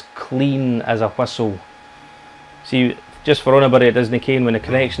is clean as a whistle. See, just for anybody that doesn't ken, when the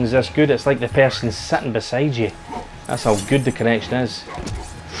connection is this good, it's like the person's sitting beside you. That's how good the connection is.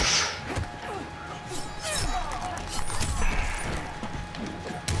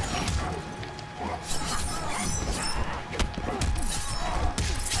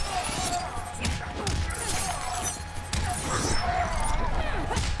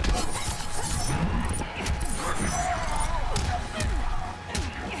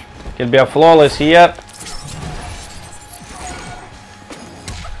 Could be a flawless here.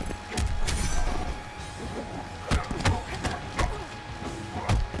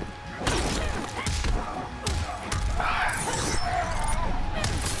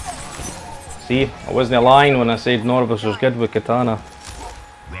 See, I wasn't lying when I said Norvis was good with katana.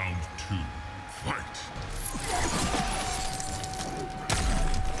 Round 2, fight.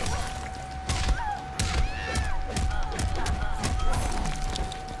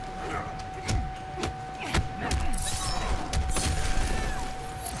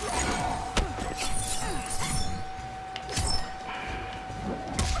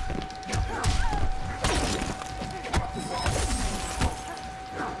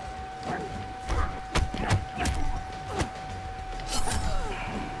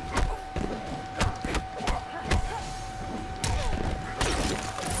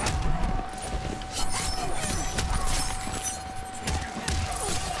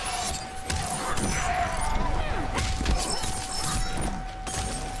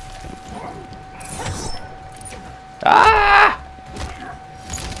 Ah!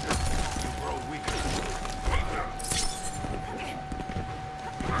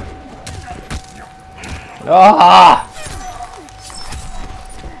 Ah!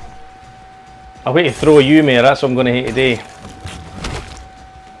 I wait to throw you, mate. That's what I'm going to hate today.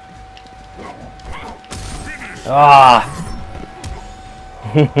 Ah!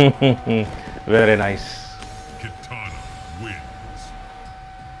 Very nice. Katana wins.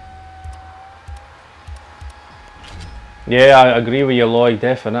 Yeah, I agree with you, Lloyd.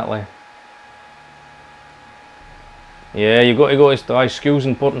 Definitely. Yeah, you got to go to school's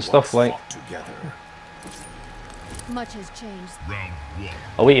important stuff like. Much has changed. Round 1.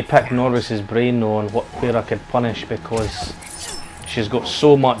 I wait to pick Norvis's brain though on where I could punish, because she's got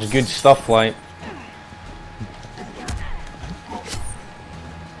so much good stuff like.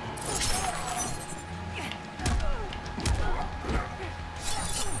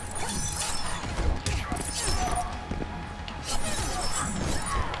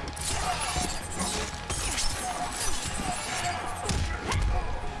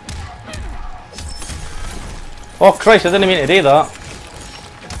 Oh Christ, I didn't mean to do that.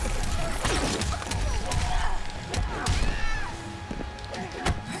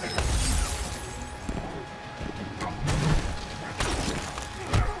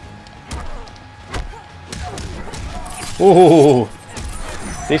 Oh,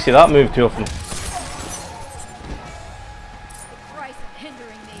 they see that move too often. Price of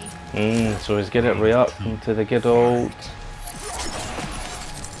hindering me. So he's get it right up into the good old.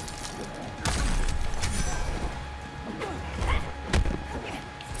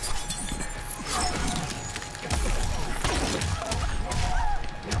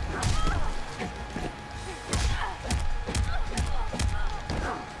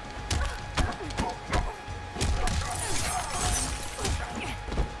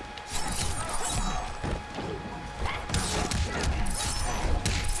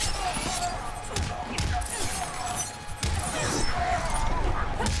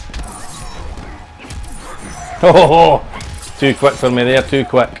 Oh, too quick for me there, too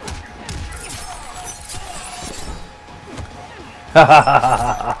quick.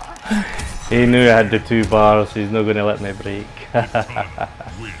 He knew I had the 2 bars, he's not going to let me break.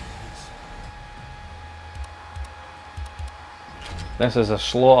 This is a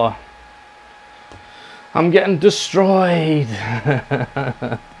slaughter. I'm getting destroyed.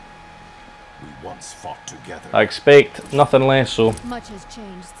 We once fought together. I expect nothing less so. Much has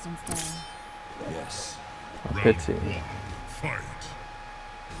changed since then. Yes. A pity. Fight.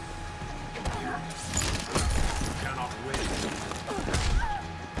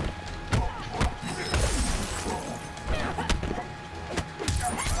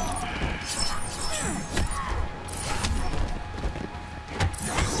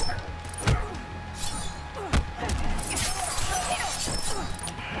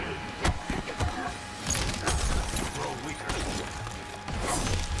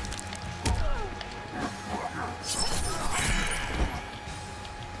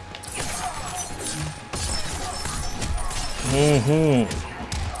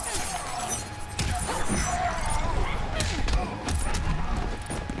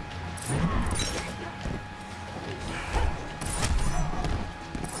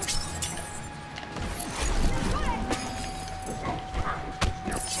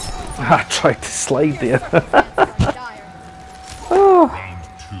 I tried to slide there. Round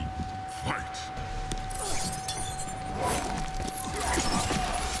two, fight.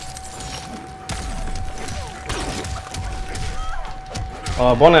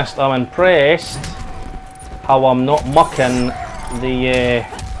 I'll be honest, I'm impressed how I'm not mucking the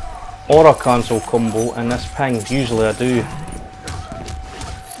aura cancel combo in this ping. Usually I do.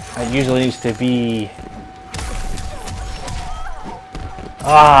 It usually needs to be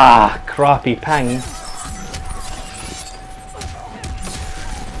crappy ping.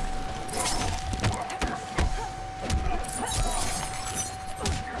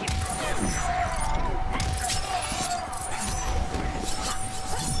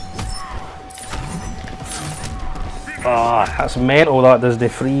 That's mental, that does the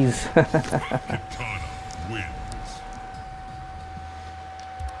freeze. Katana wins.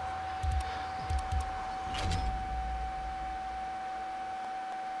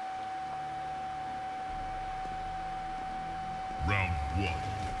 Round one,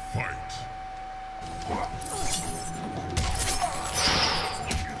 fight.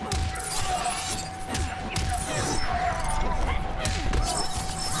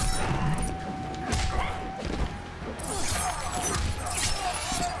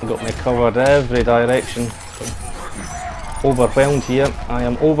 Got me covered every direction. Overwhelmed here. I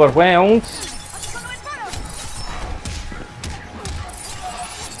am overwhelmed.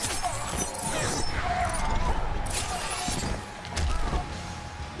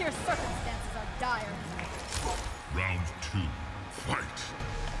 Your circumstances are dire. Round two, fight.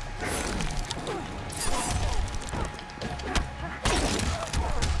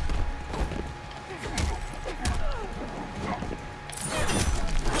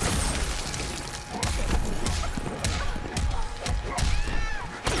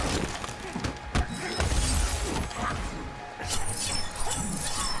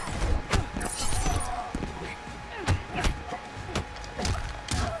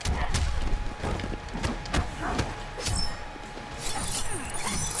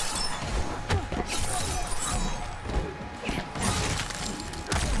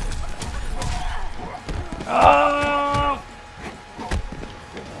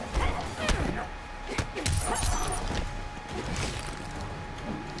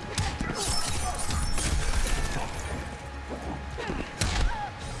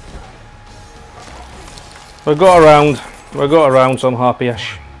 We got around, so I'm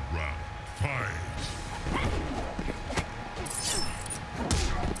happy-ish. Round, fight.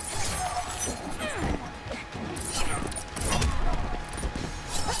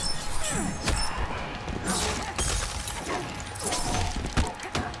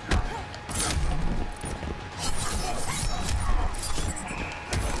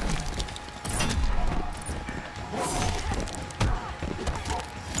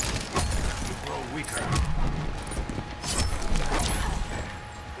 Grow weaker.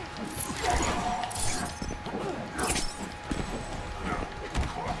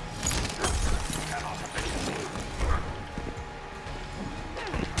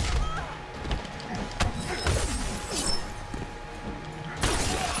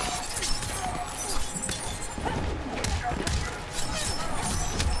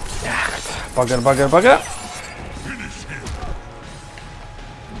 Bugger, bugger, bugger. Finish him.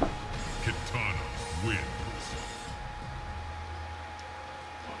 Katana wins.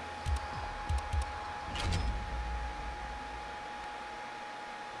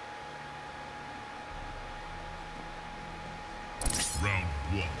 Round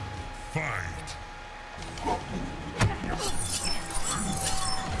one, fight.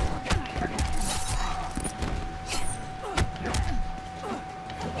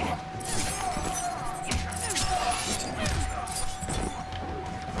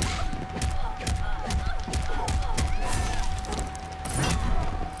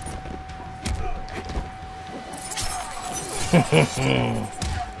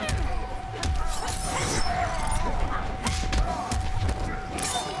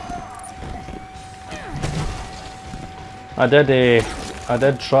 I did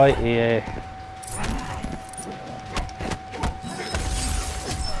try to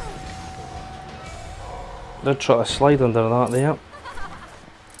slide under that there.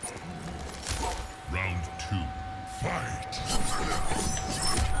 Round two, fight.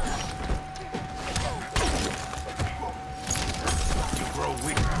 You grow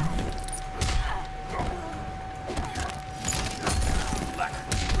weaker.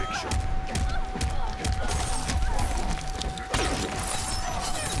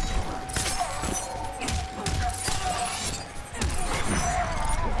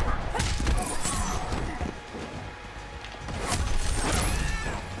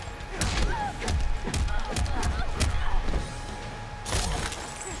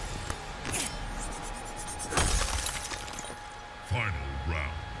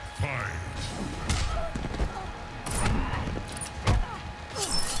 round. Fight!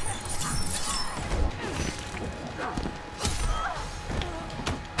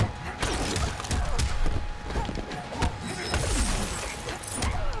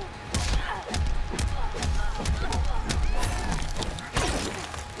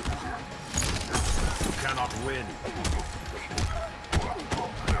 You cannot win.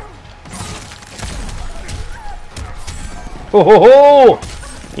 Ho ho ho!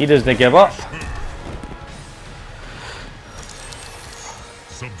 He doesn't give up.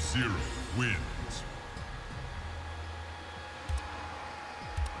 Sub-Zero wins.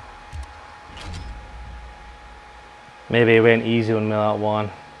 Maybe he went easy on me that one.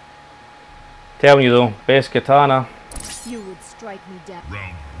 Telling you though, best katana. You would strike me down.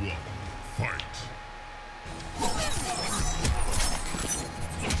 Round 1. Fight!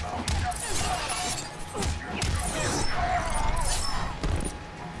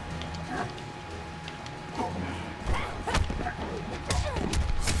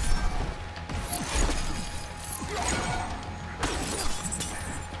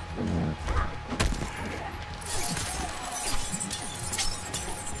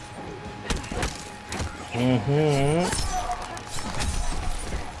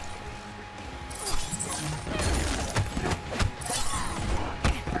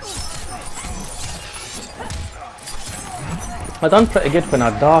 I done pretty good when I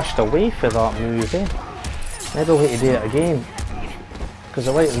dashed away for that move, eh? Maybe I'll hate to do it again. Because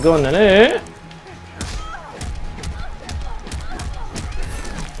the light is gone now.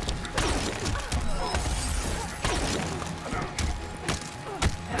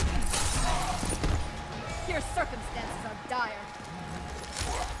 Your circumstances are dire.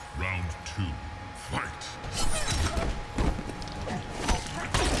 Round 2. Fight!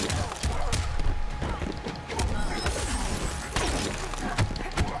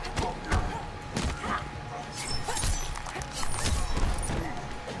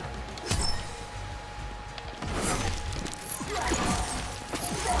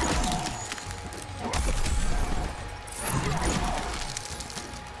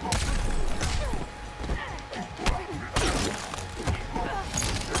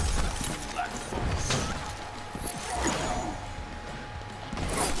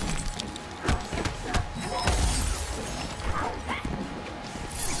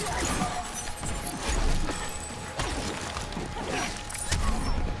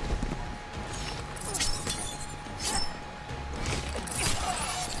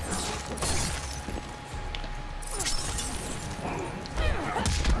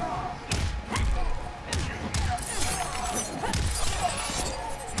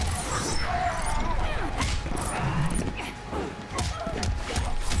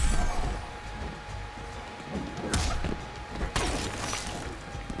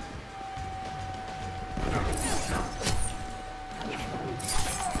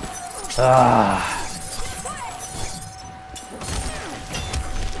 Ah.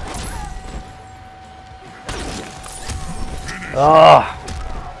 Ah.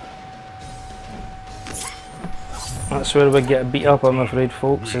 That's where we get beat up, I'm afraid,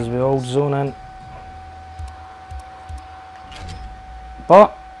 folks, as we all zone in.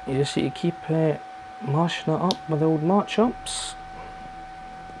 But you just need to keep mashing it up with the old matchups.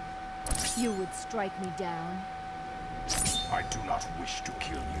 You would strike me down. I do not wish to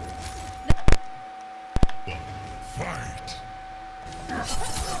kill you. Fight!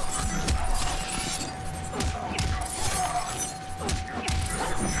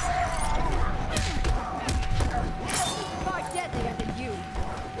 Far deadlier than you.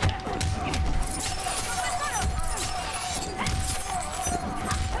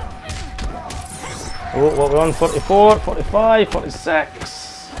 Oh, what we're on? 44, 45,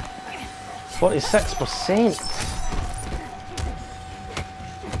 46. 46%.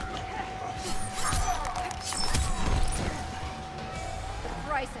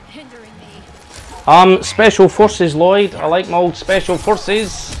 Hindering me. Special Forces, Lloyd. I like my old Special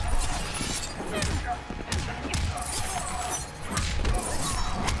Forces.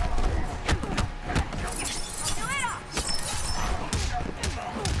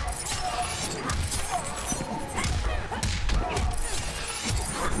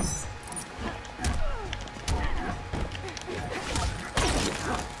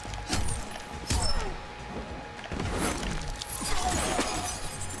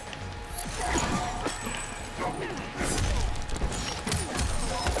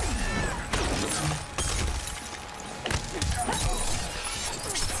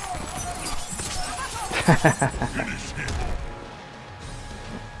 Finish him.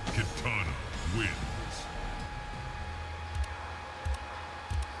 Katana wins.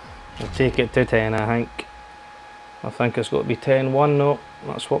 We'll take it to 10, I think. I think it's got to be 10-1, no.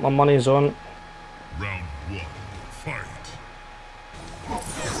 That's what my money's on. Round 1, fight.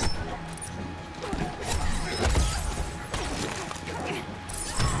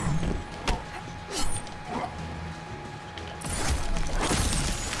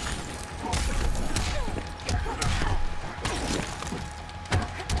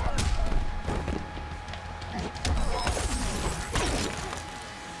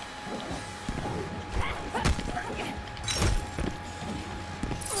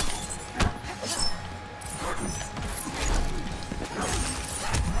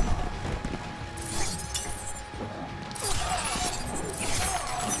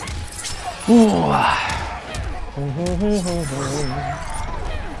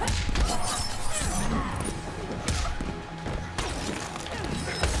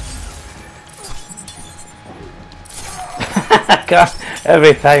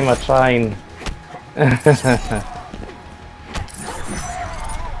 Every time I try and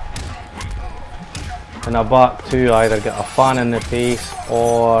and I back to either get a fan in the face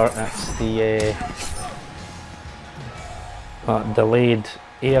or it's the that delayed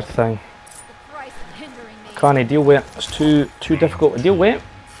air thing. The price of hindering me. Can't deal with it. It's too difficult to deal with.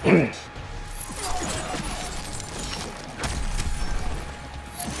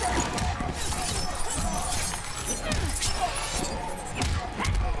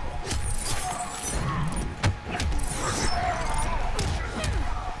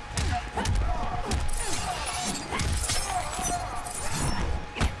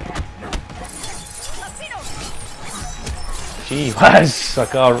 Gee whiz,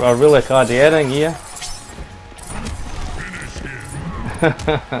 I really can't do anything here.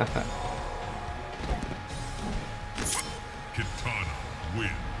 Kitana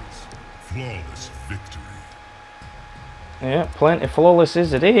wins. Flawless victory. Yeah, plenty of flawlesses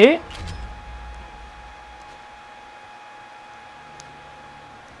today.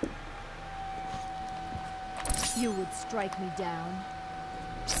 You would strike me down.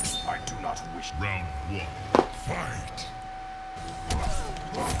 I do not wish. Round 1, fight.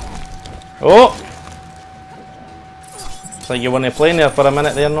 Oh! It's like you weren't playing there for a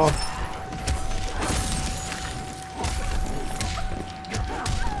minute there, no?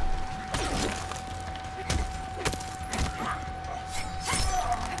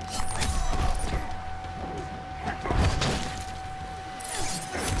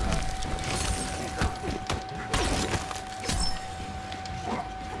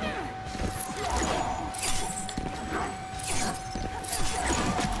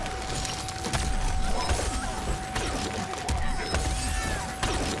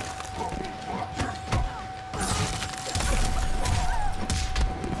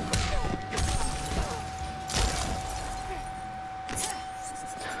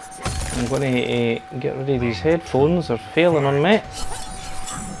 I'm going to get rid of these headphones, they're failing on me.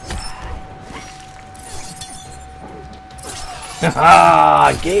 Ah,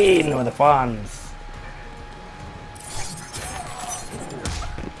 again with the fans.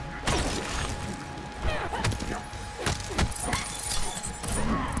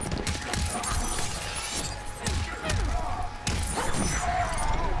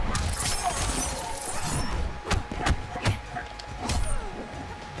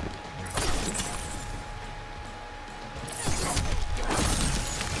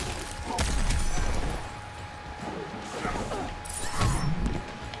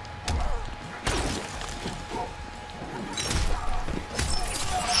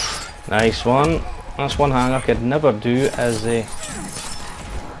 Nice one. That's one thing I could never do as a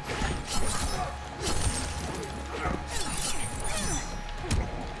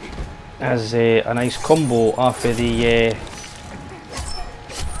nice combo off of the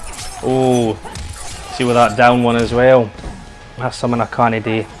oh, see with that down one as well. That's something I can't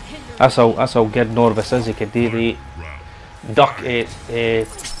do. That's how good Norvis is. He could do the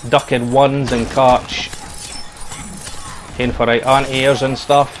ducking ones and catch in for right anti-airs and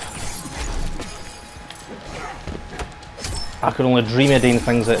stuff. I can only dream of doing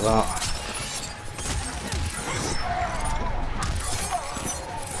things like that.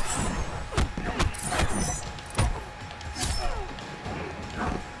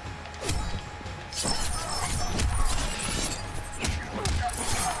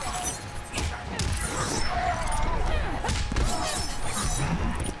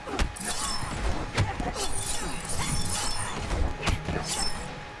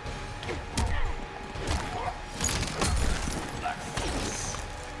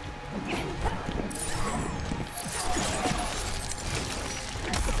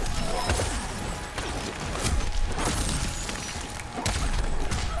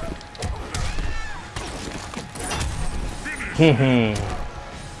 Katana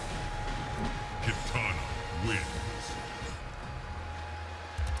wins.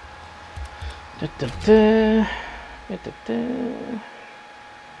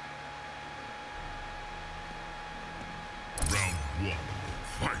 Round 1,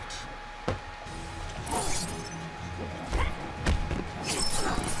 fight.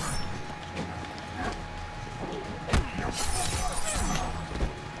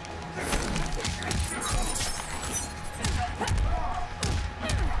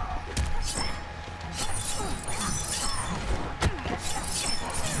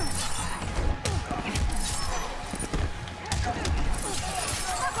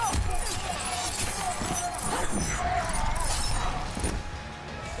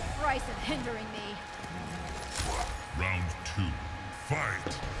 Price of hindering me. Round 2,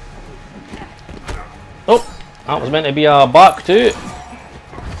 fight. Oh, that was meant to be a back too.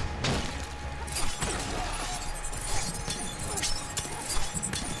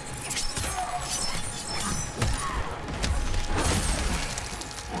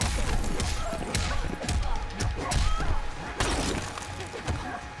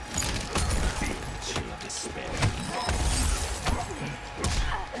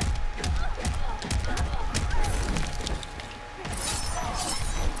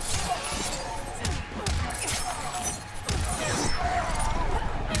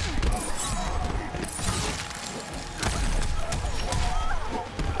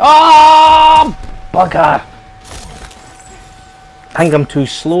 Ah, bugger! I think I'm too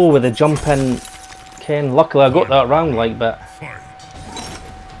slow with the jump in, Ken. Luckily I got that round like bit. Fight.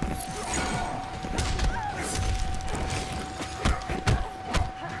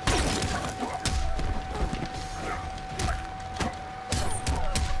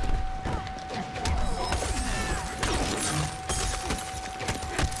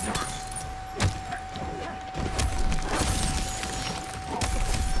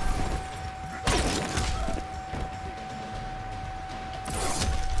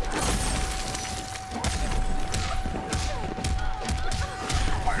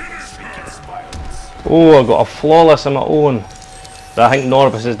 Oh, I got a flawless of my own. But I think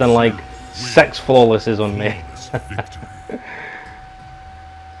Norvis has done like 6 flawlesses on me.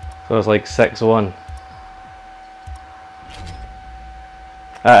 So it's like 6-1.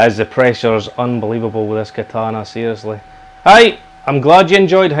 That is, the pressure's unbelievable with this katana, seriously. Hi, I'm glad you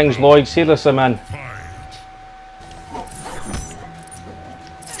enjoyed things, Lloyd. Seriously, man.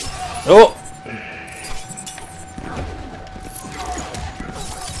 Oh!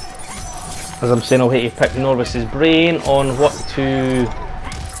 As I'm saying, I'll hate to pick Norvis's brain on what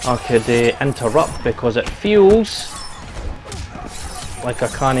I could interrupt, because it feels like I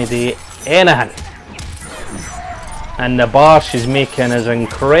can't do anything. And the bar she's making is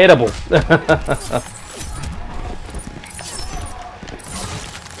incredible.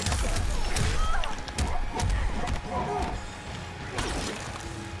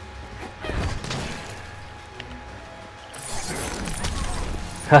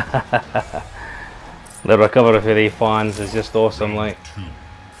 The recovery for the fans is just awesome, like.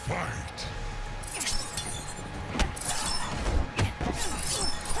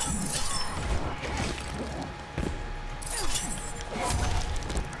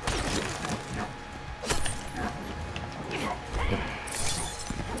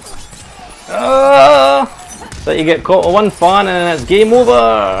 So you get caught with one fan and then it's game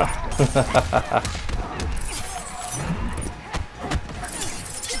over.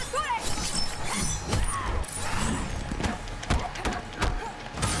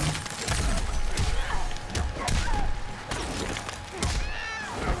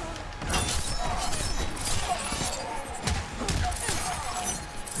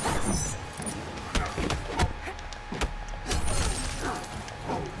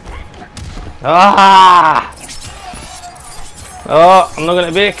 Ah! Oh, I'm not going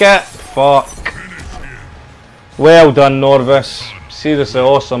to make it. Fuck. Well done, Norvis. Seriously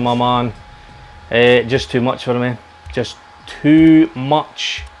awesome, my man. Just too much for me. Just too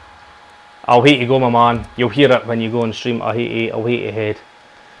much. I'll hate to go, my man. You'll hear it when you go on stream. I'll hate your head.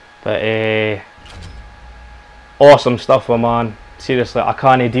 But awesome stuff, my man. Seriously, I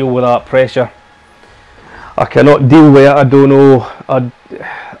can't deal with that pressure. I cannot deal with it. I don't know.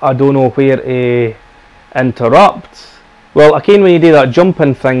 I don't know where to interrupt. Well, I can when you do that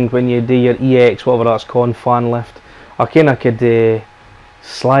jumping thing, when you do your EX, whatever that's called, fan lift. I could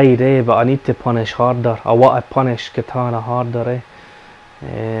slide, but I need to punish harder. I want to punish katana harder,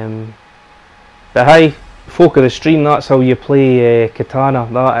 But hey, folk of the stream, that's how you play katana.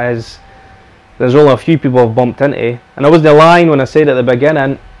 That is, there's only a few people I've bumped into, and I wasn't lying when I said at the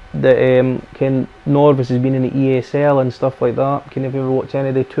beginning, that Ken Norvis has been in the ESL and stuff like that. Can you ever watch any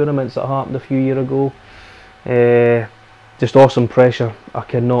of the tournaments that happened a few years ago? Just awesome pressure. I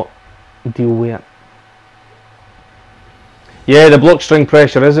cannot deal with it. Yeah, the block string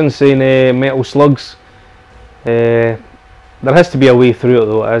pressure is insane. Metal Slugs. There has to be a way through it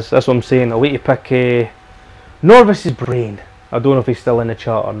though. That's what I'm saying. A way to pick Norvis's brain. I don't know if he's still in the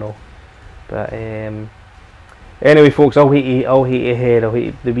chat or no. But anyway, folks, I'll hit you ahead. I'll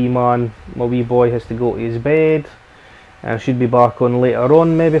hit the wee man. My wee boy has to go to his bed. And I should be back on later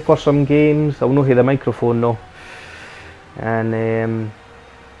on, maybe for some games. I'll not hear the microphone though. And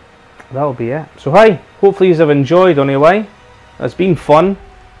that'll be it. So hi, hopefully you have enjoyed anyway. It's been fun.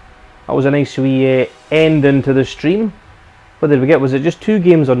 That was a nice wee ending to the stream. What did we get? Was it just 2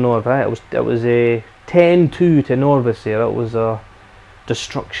 games on Norv? Right? It was a 10-2 to Norvis here. That was a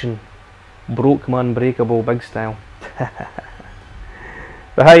destruction. Broke man breakable big style.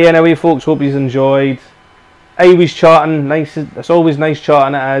 But hi anyway folks, hope you enjoyed. I was chatting, nice. It's always nice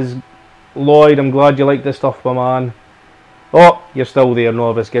chatting as Lloyd. I'm glad you like this stuff, my man. Oh, you're still there,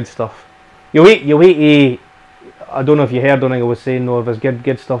 Norvis. Good stuff. You wait. I don't know if you heard anything I was saying, Norvis.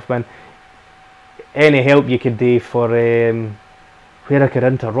 Good stuff, man. Any help you could do for where I could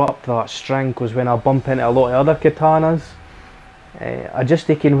interrupt that string was when I bump into a lot of other katanas. I just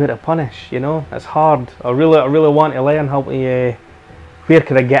taking where to punish. You know, it's hard. I really want to learn how to where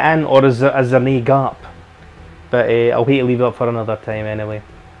can I get in, or is there no gap? But I'll hate to leave it up for another time anyway.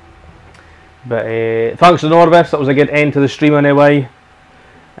 But thanks to Norvis, that was a good end to the stream anyway.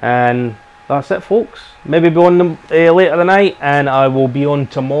 And that's it folks. Maybe be on later tonight, and I will be on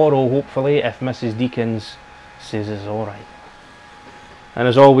tomorrow hopefully if Mrs. Deakins says it's alright. And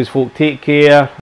as always folks, take care.